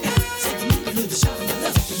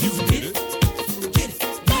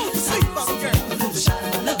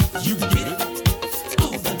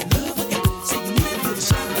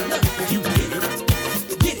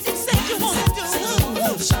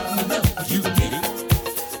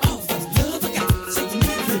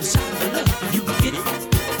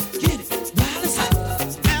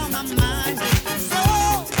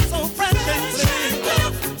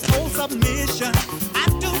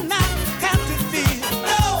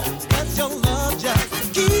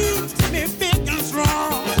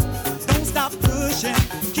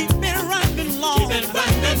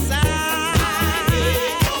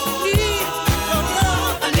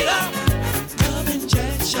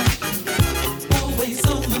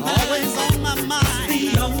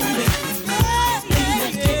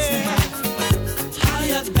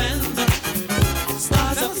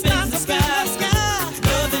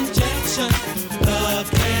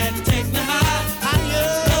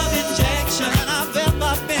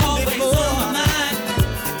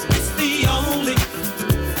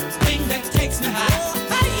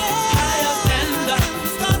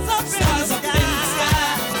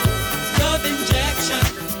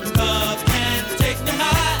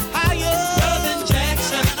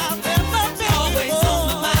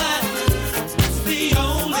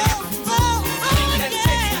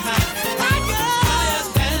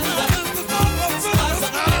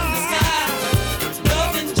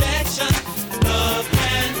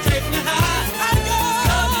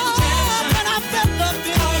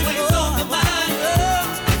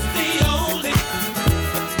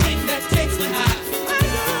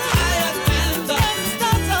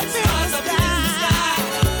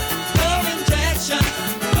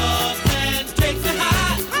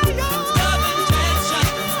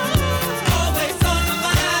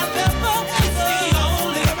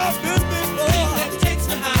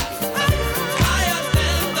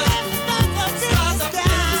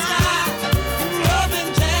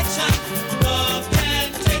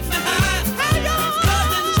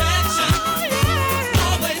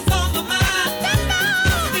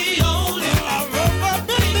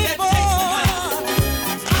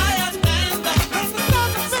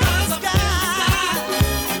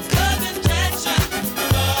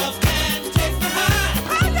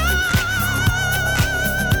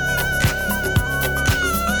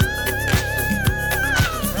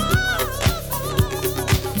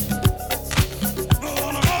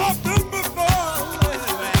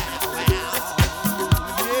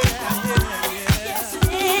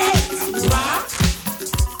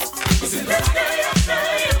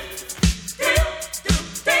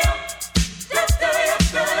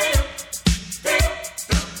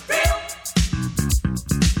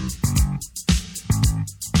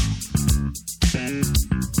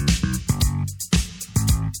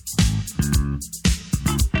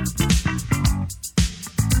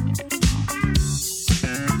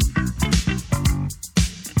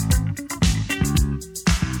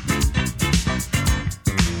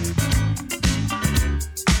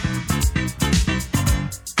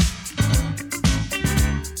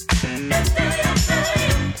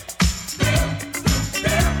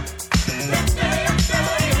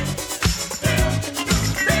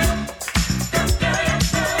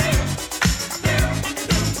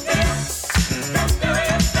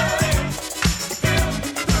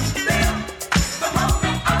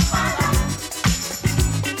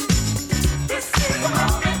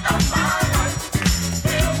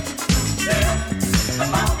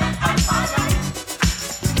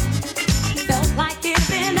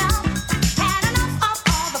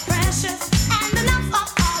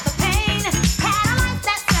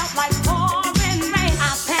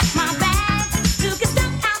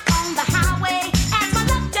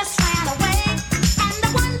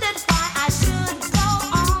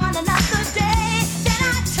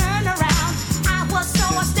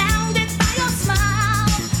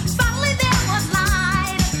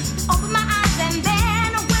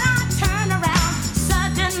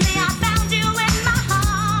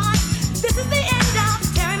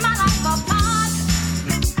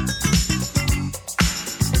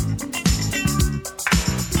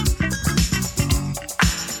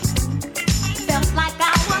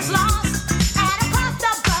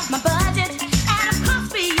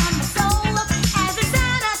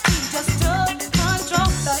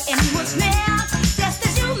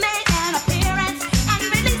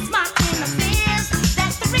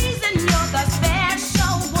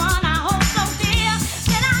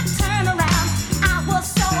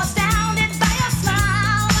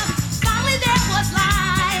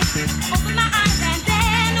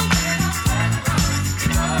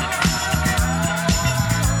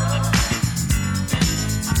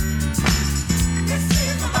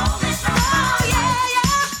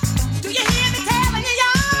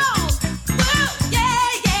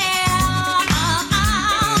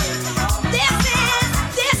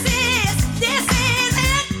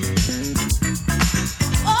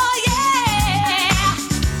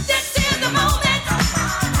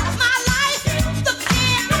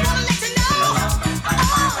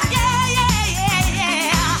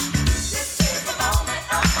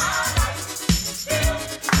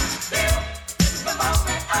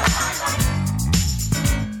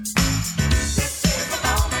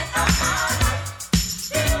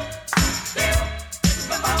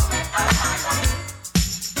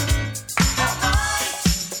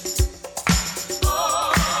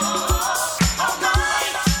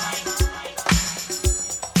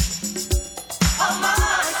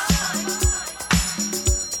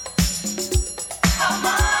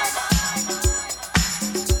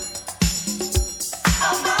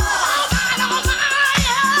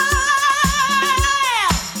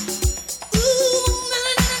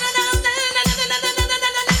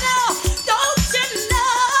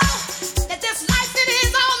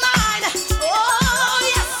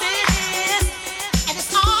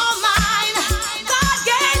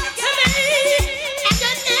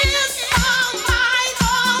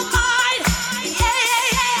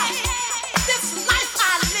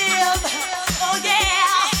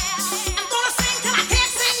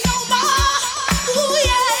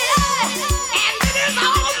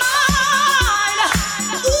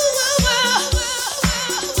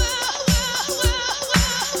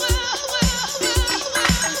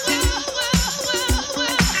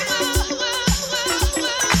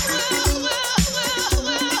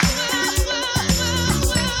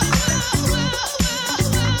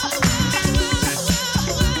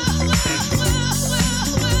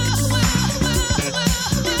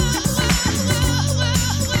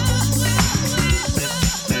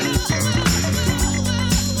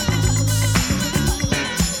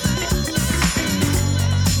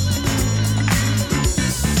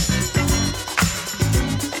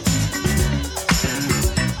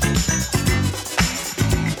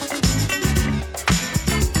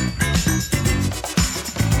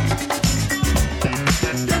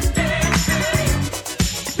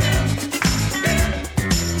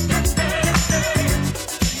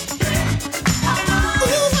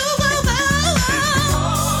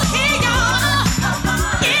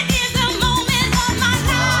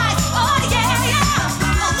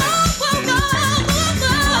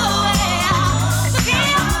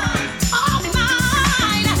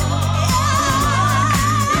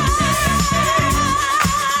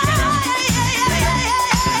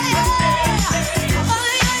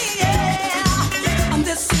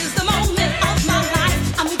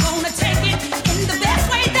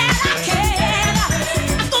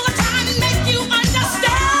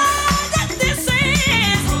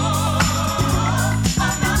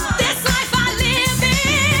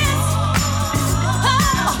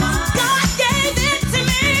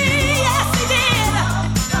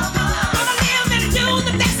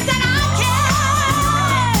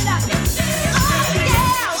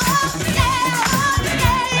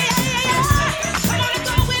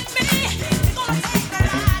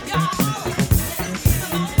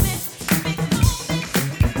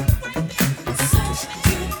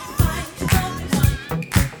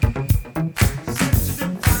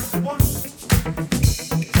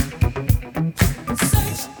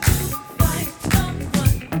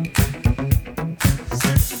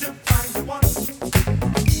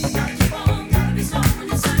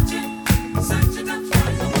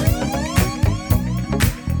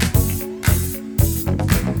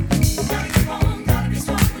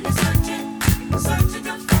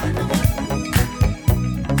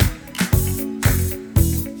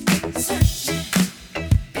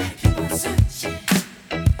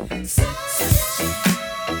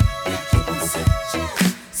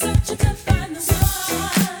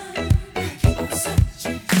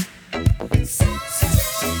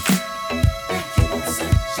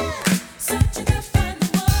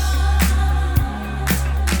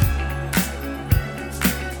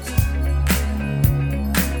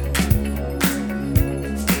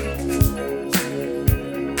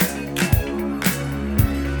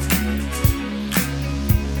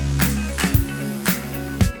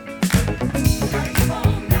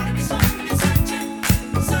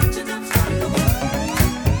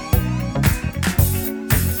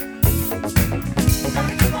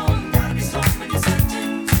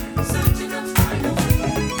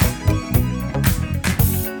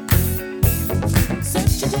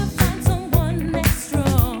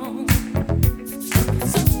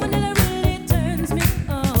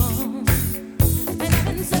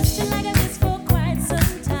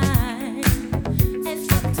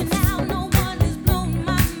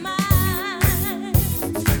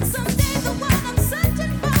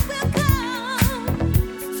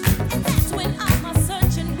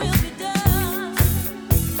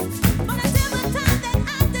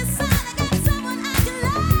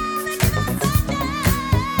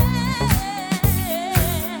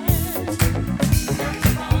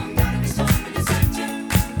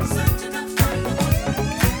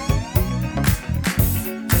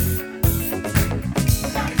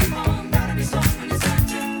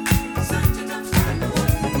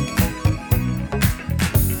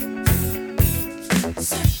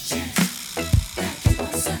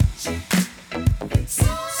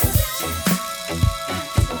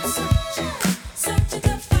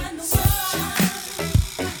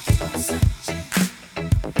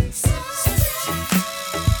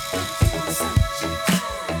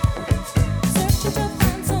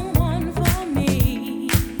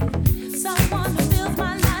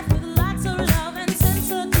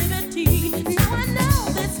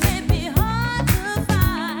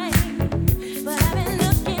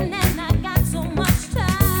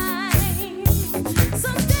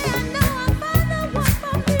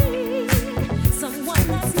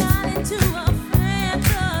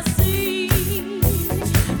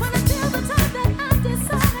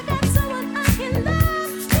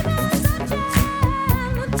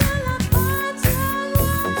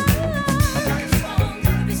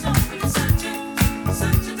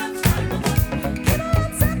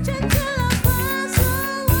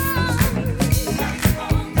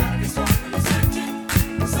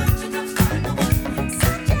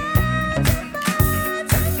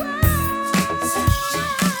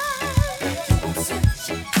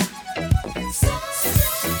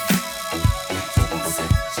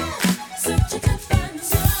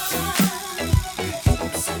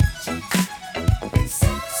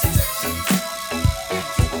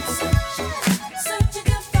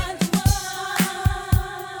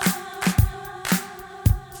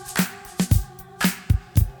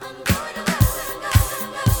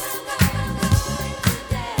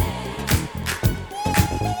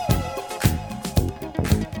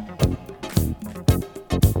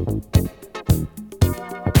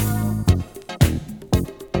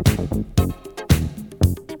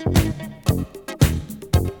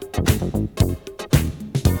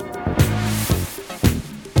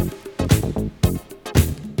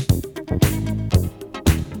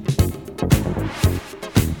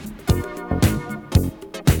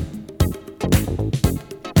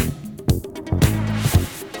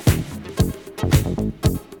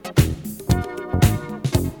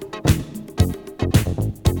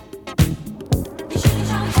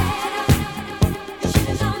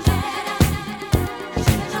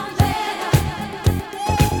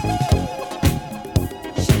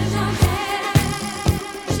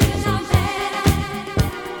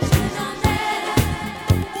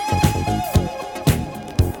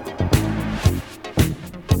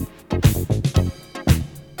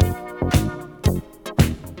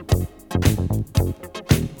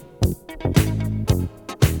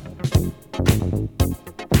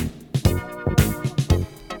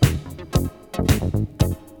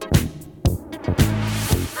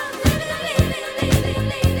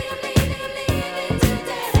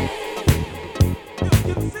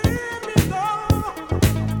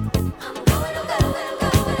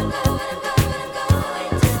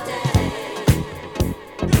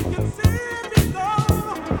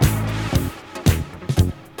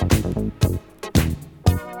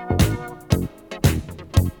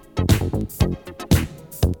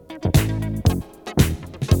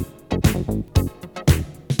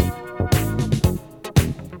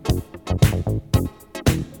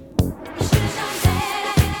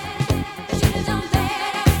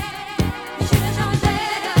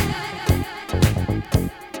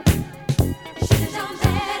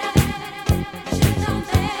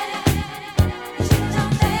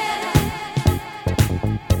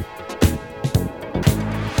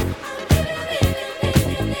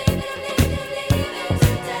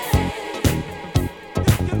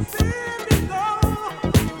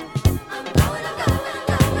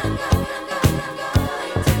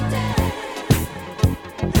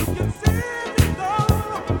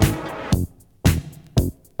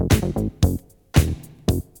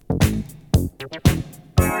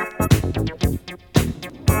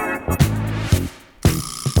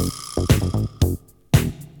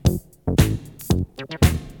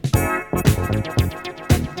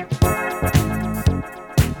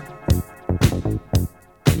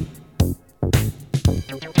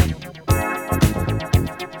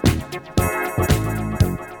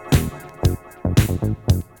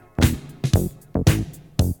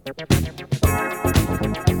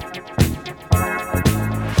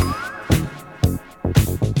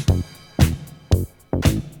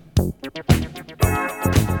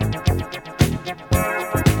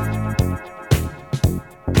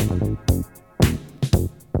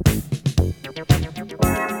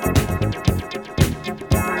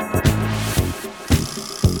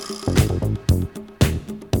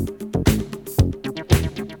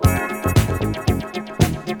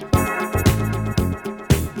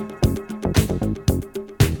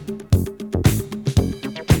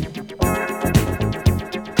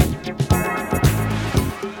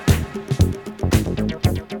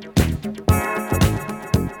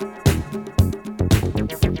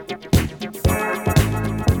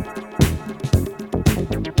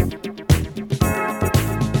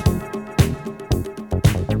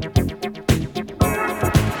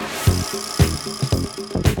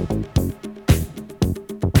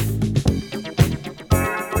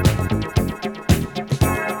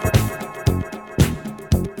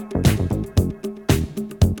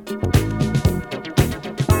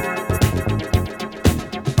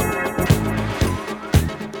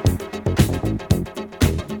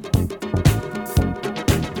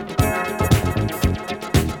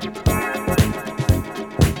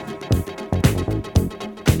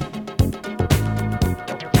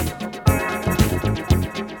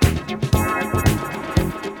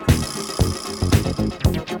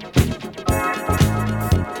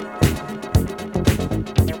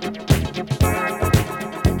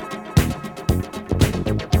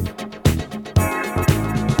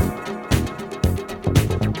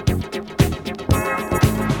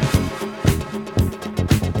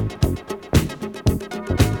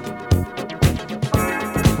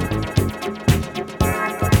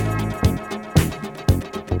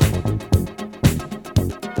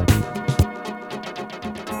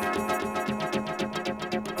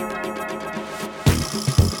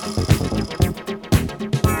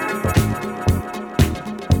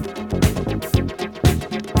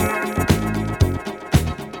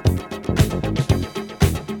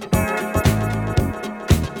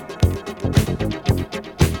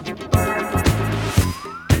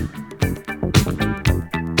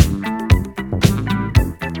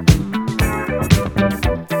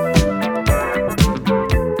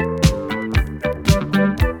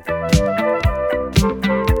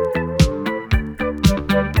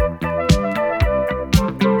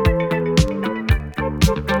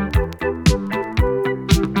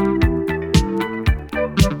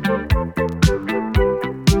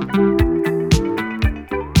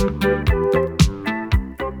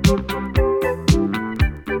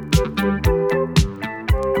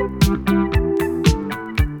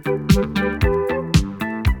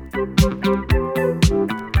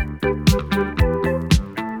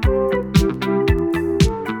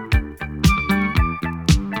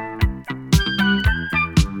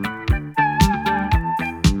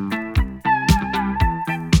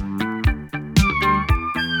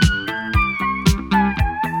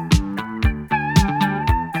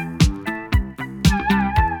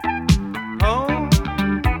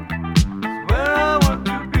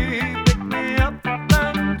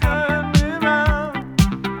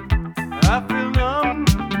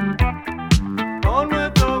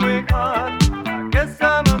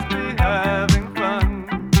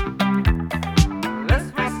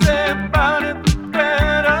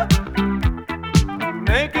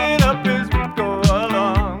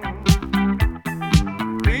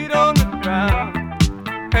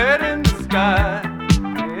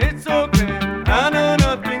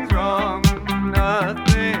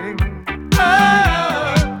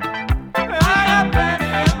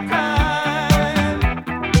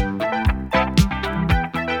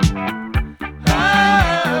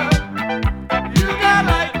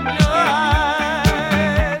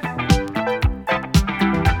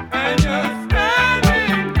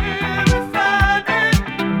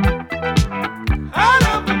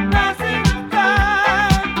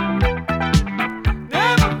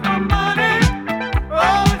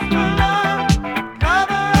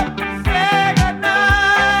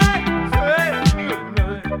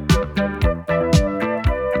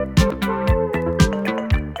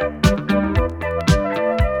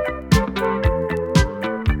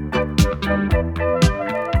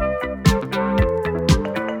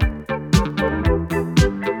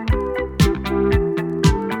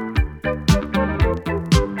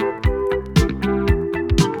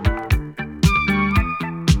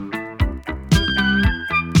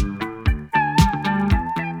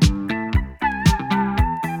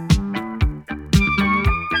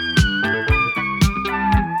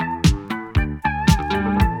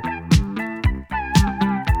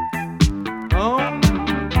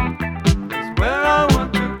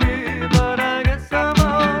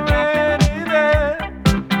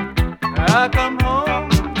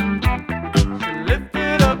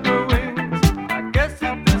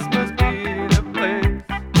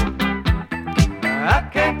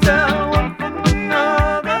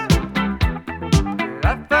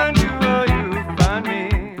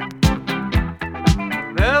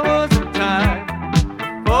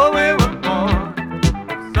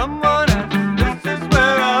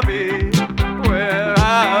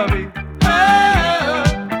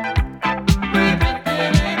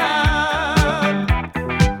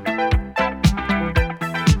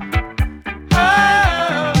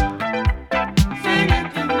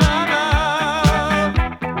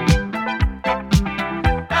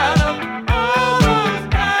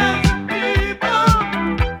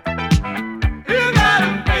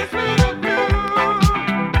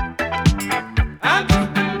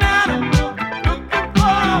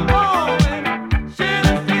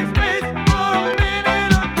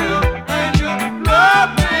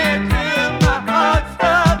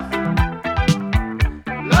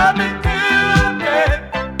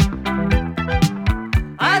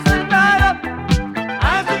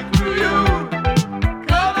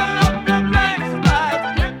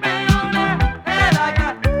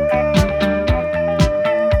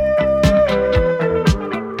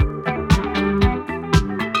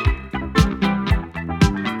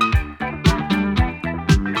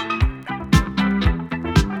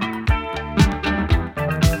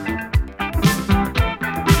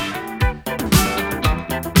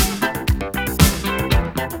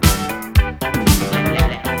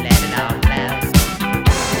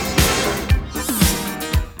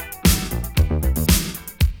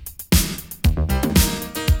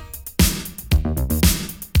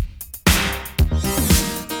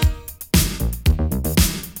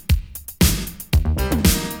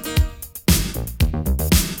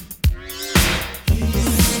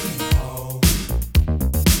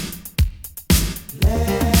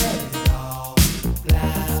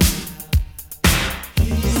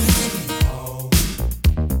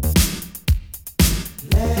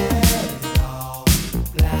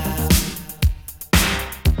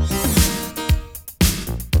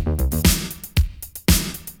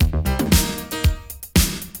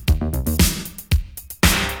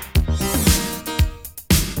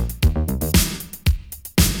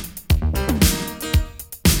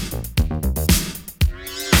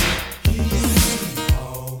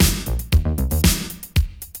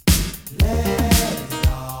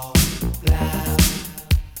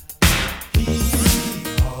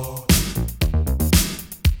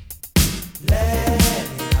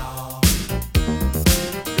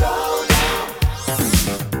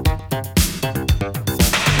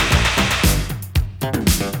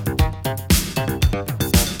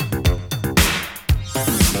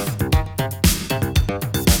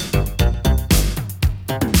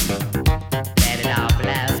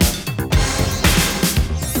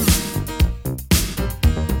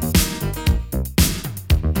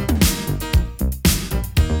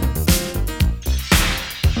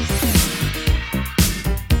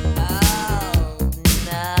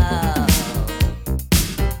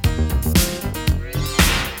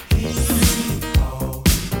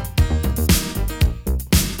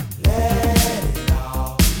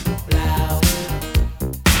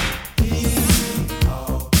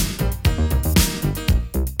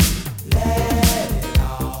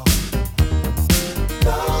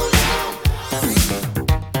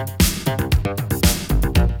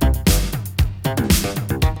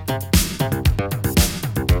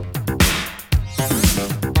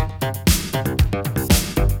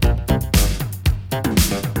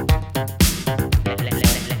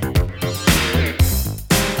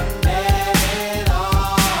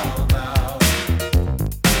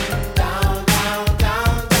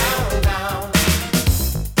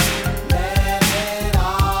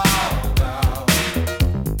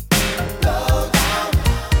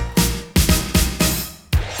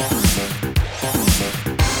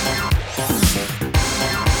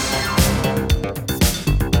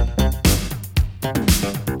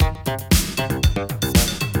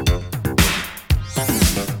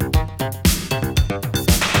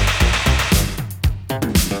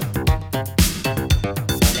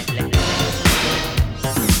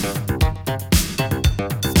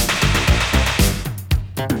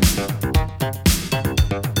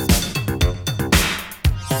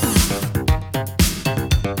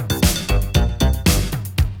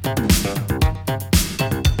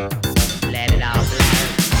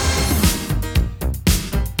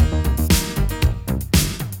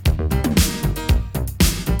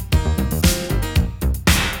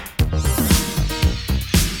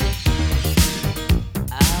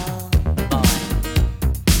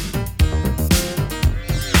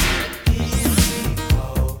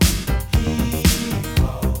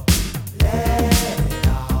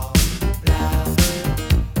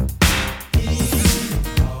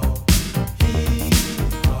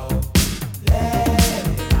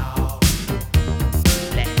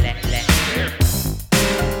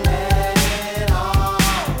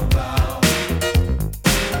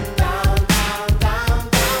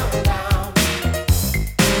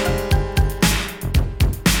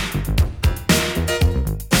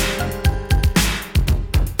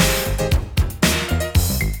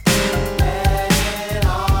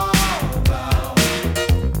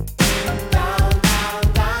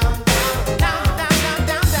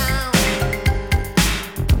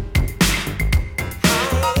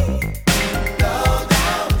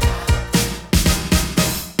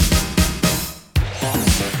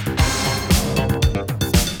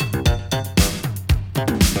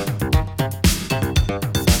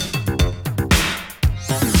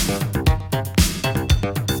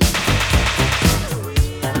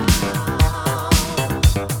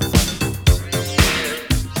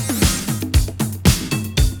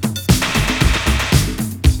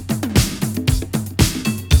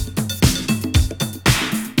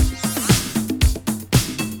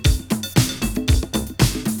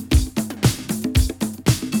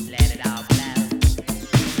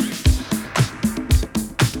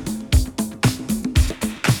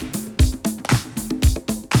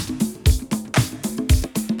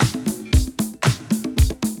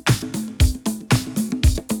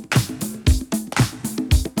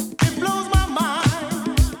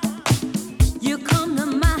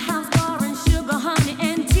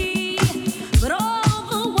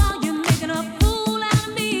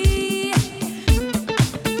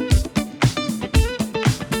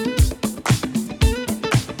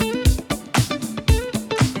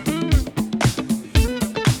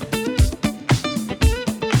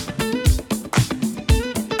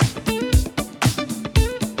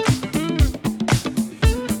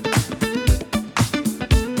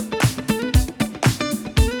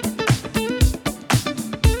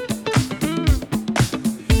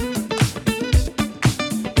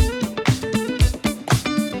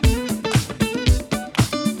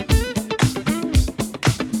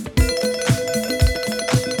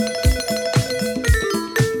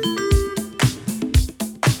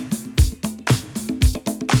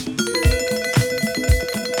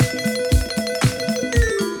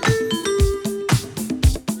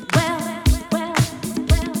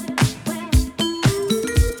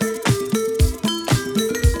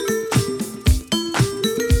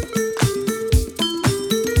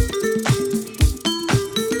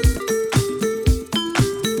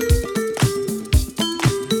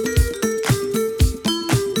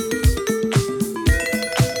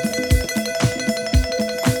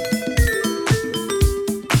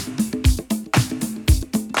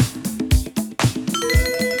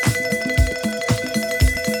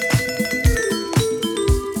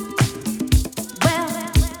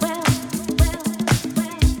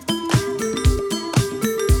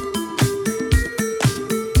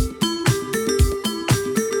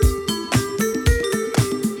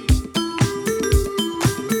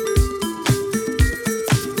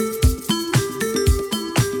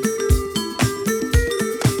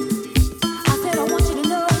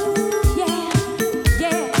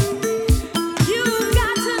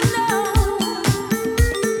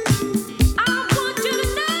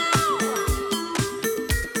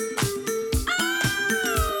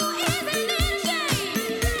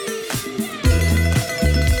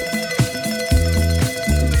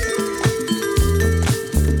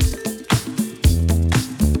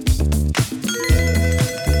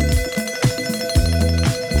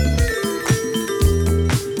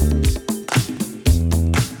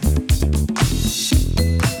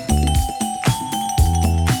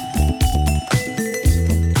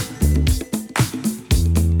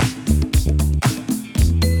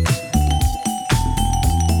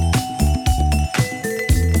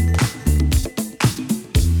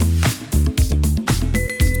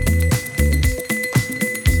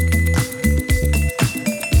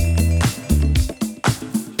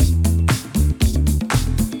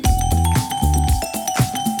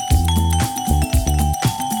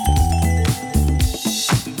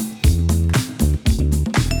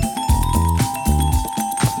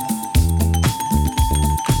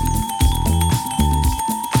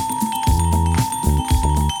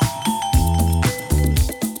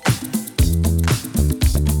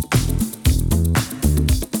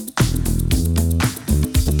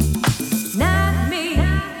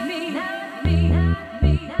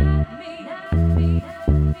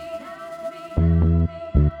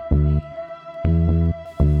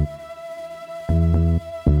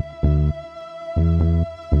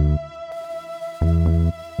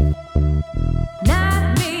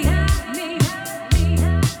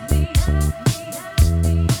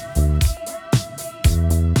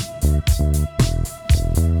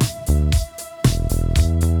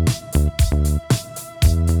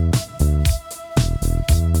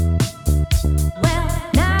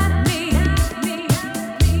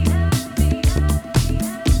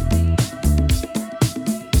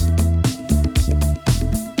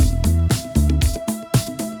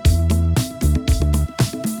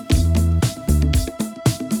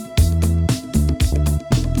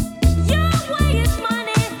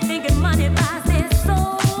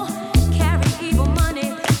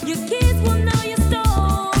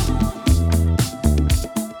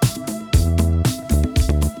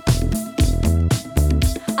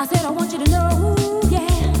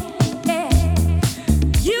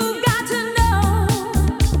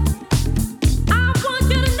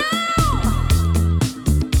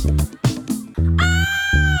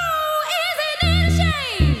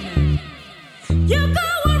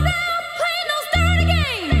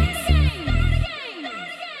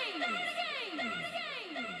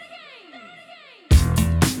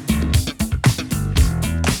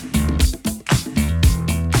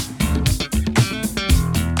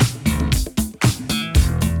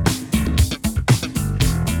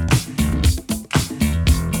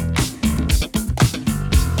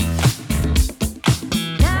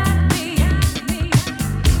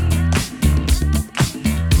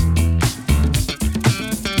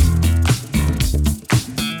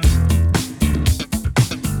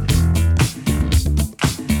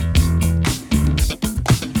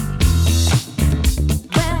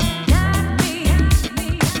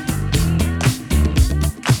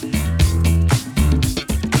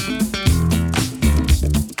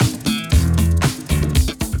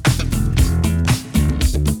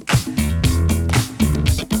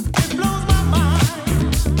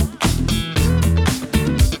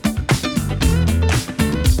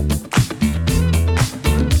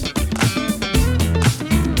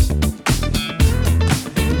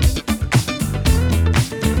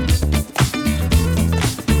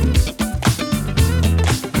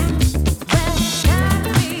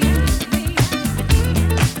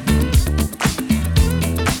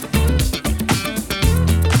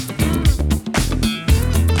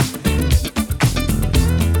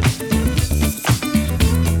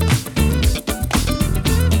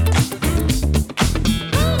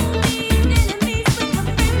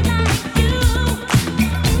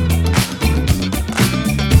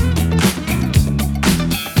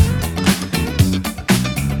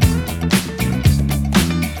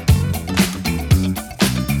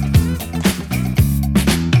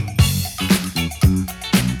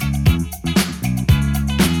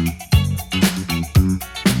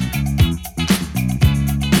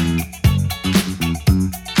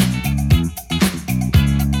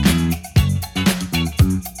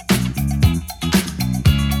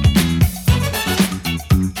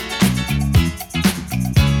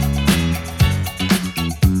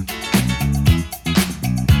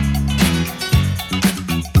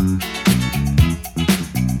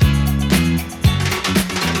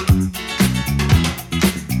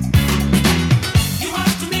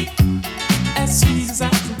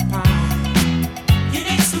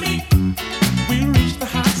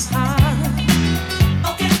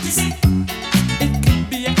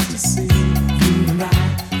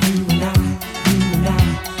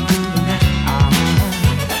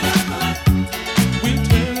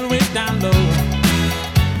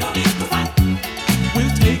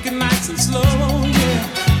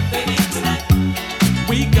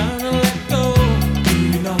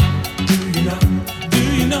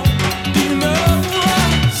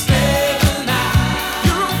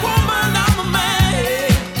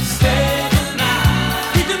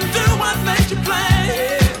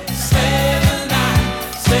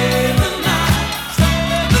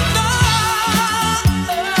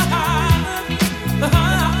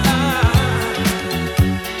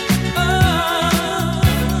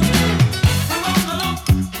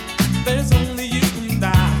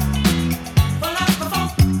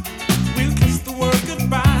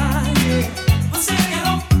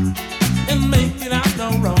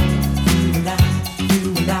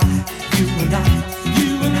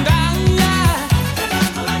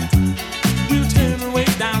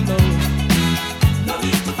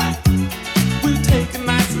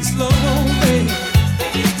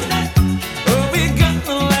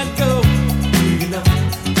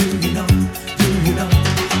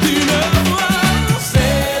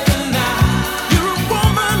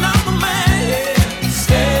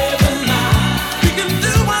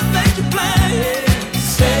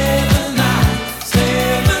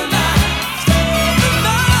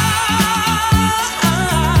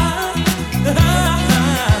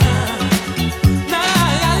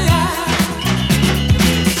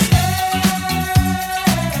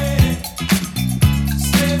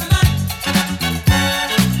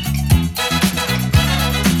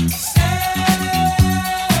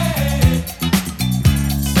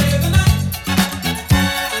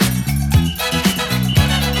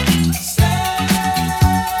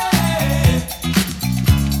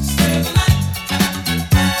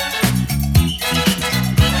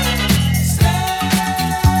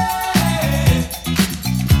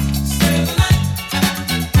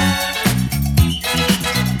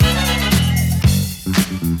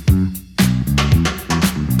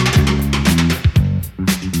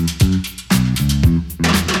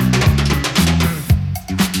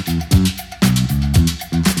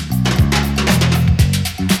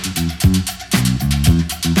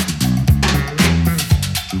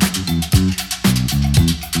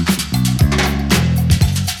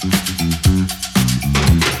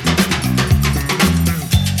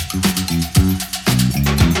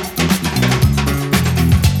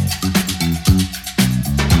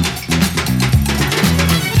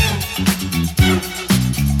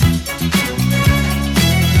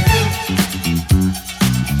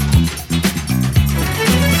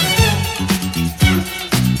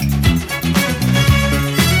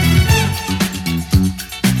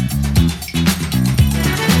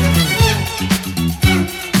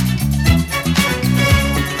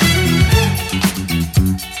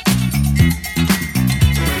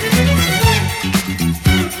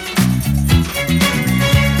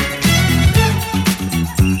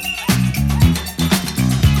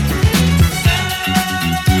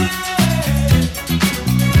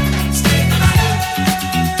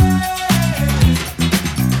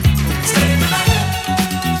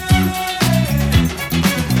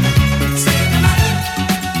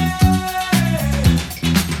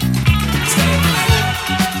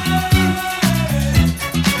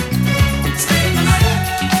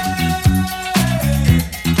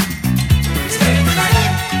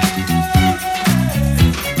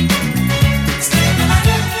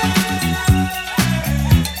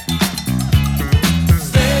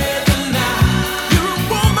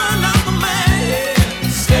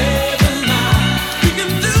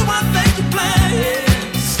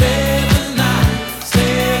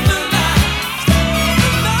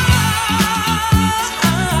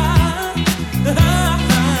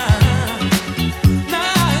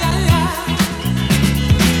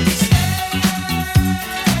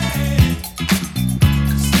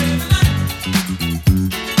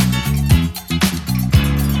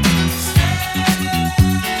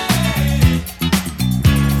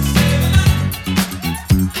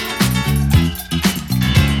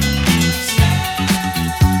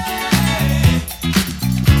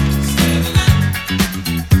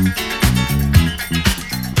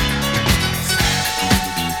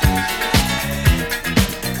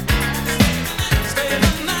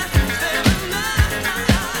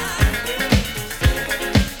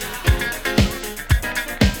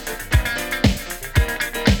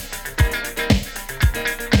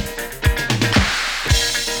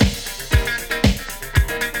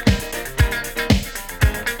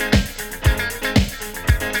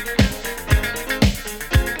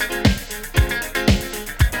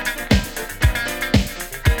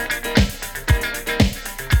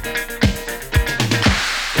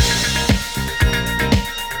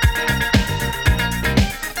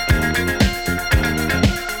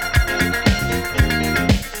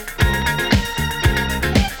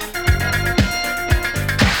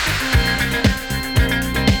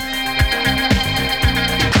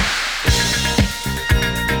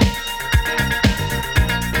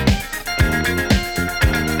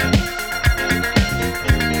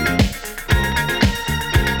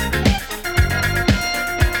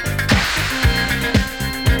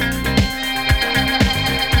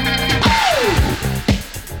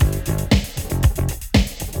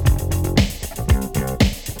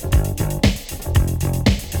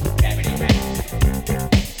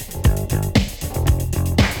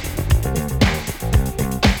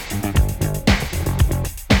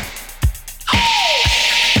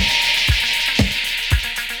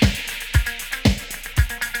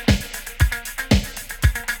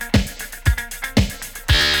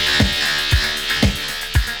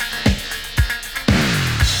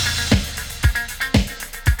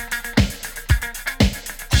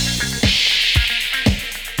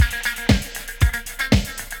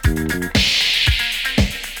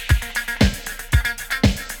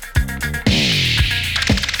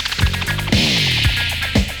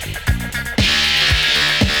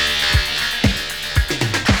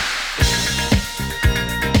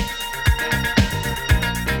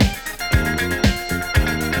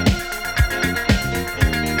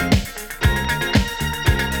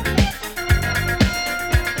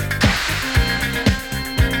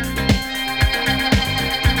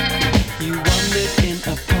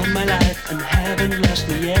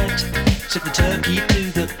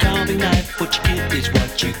 is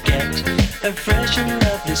what you get. A fresh and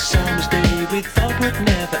lovely summer's day we thought would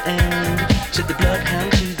never end. Said the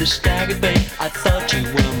bloodhound to the staggered bay, I thought you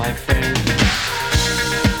were my friend.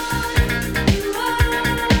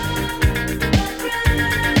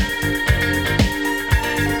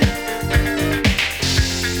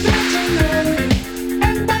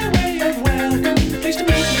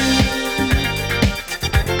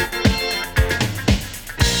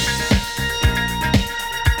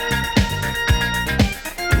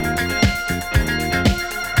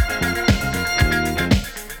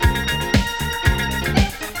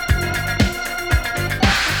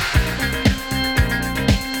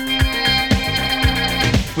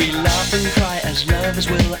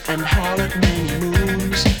 Will and howl at many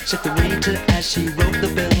moons. Said the waiter as he wrote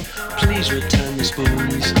the bill, please return the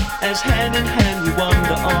spoons. As hand in hand we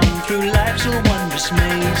wander on through life's a wondrous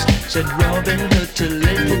maze. Said Robin Hood to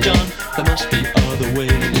Little John, there must be other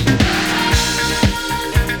ways.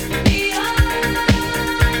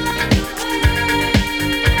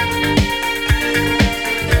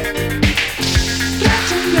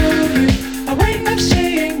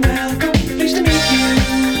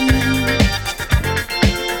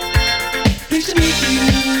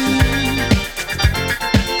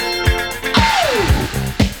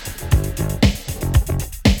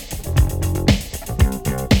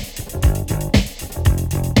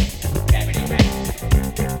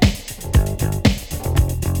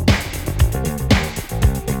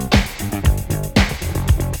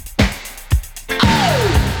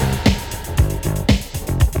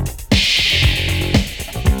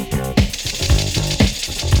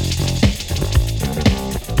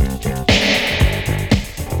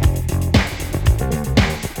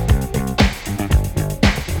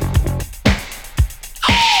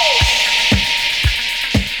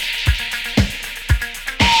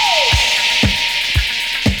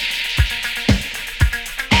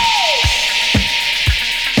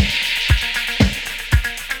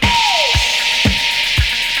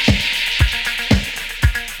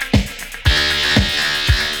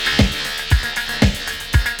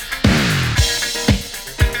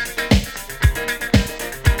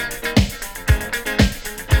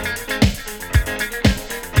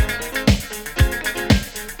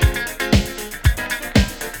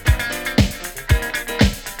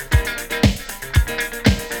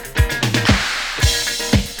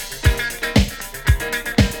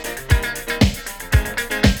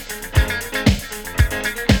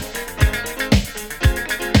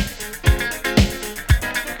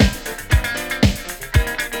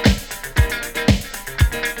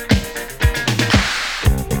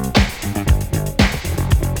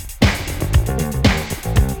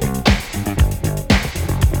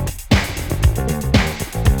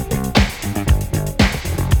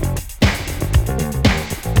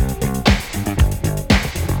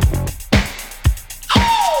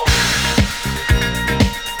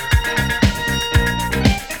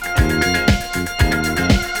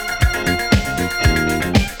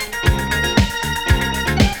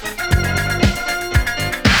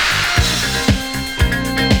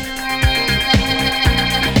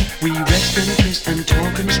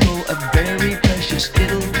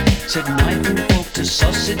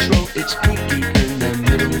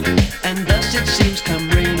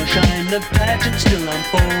 The pageant still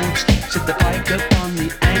unfolds. Sit the pike upon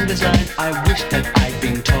the angler's line. I wish that I'd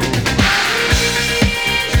been told.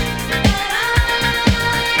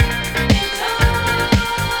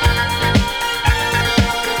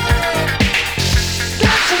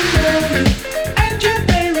 Got to know you, and you're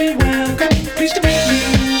very welcome. Pleased to meet you.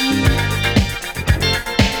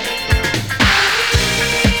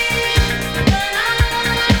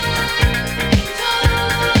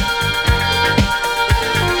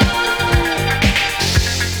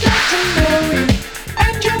 Got to know you.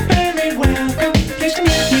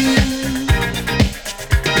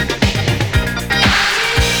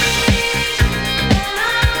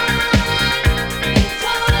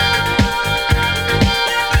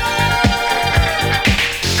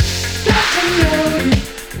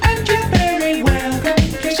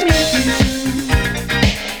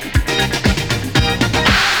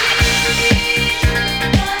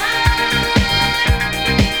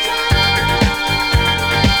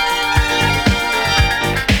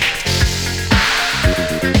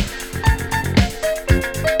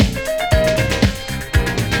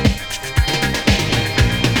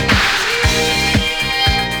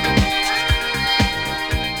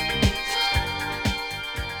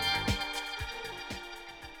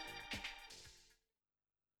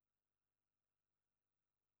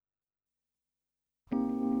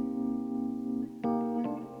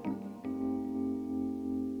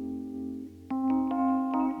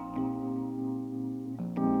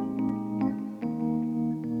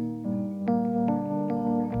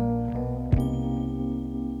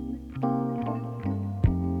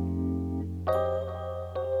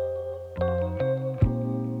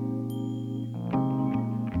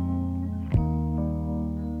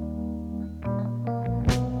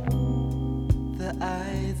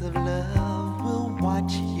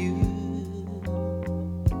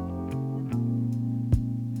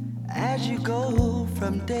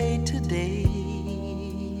 from day to day.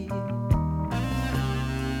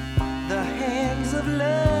 The hands of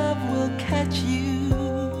love will catch you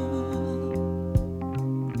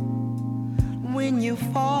when you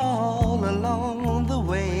fall along the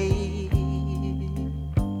way.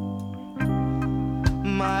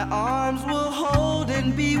 My arms will hold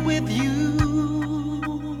and be with you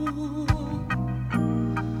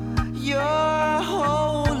your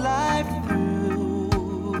whole life through.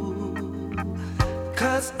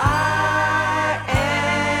 'Cause I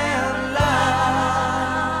am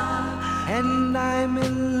love, and I'm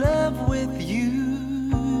in love with you.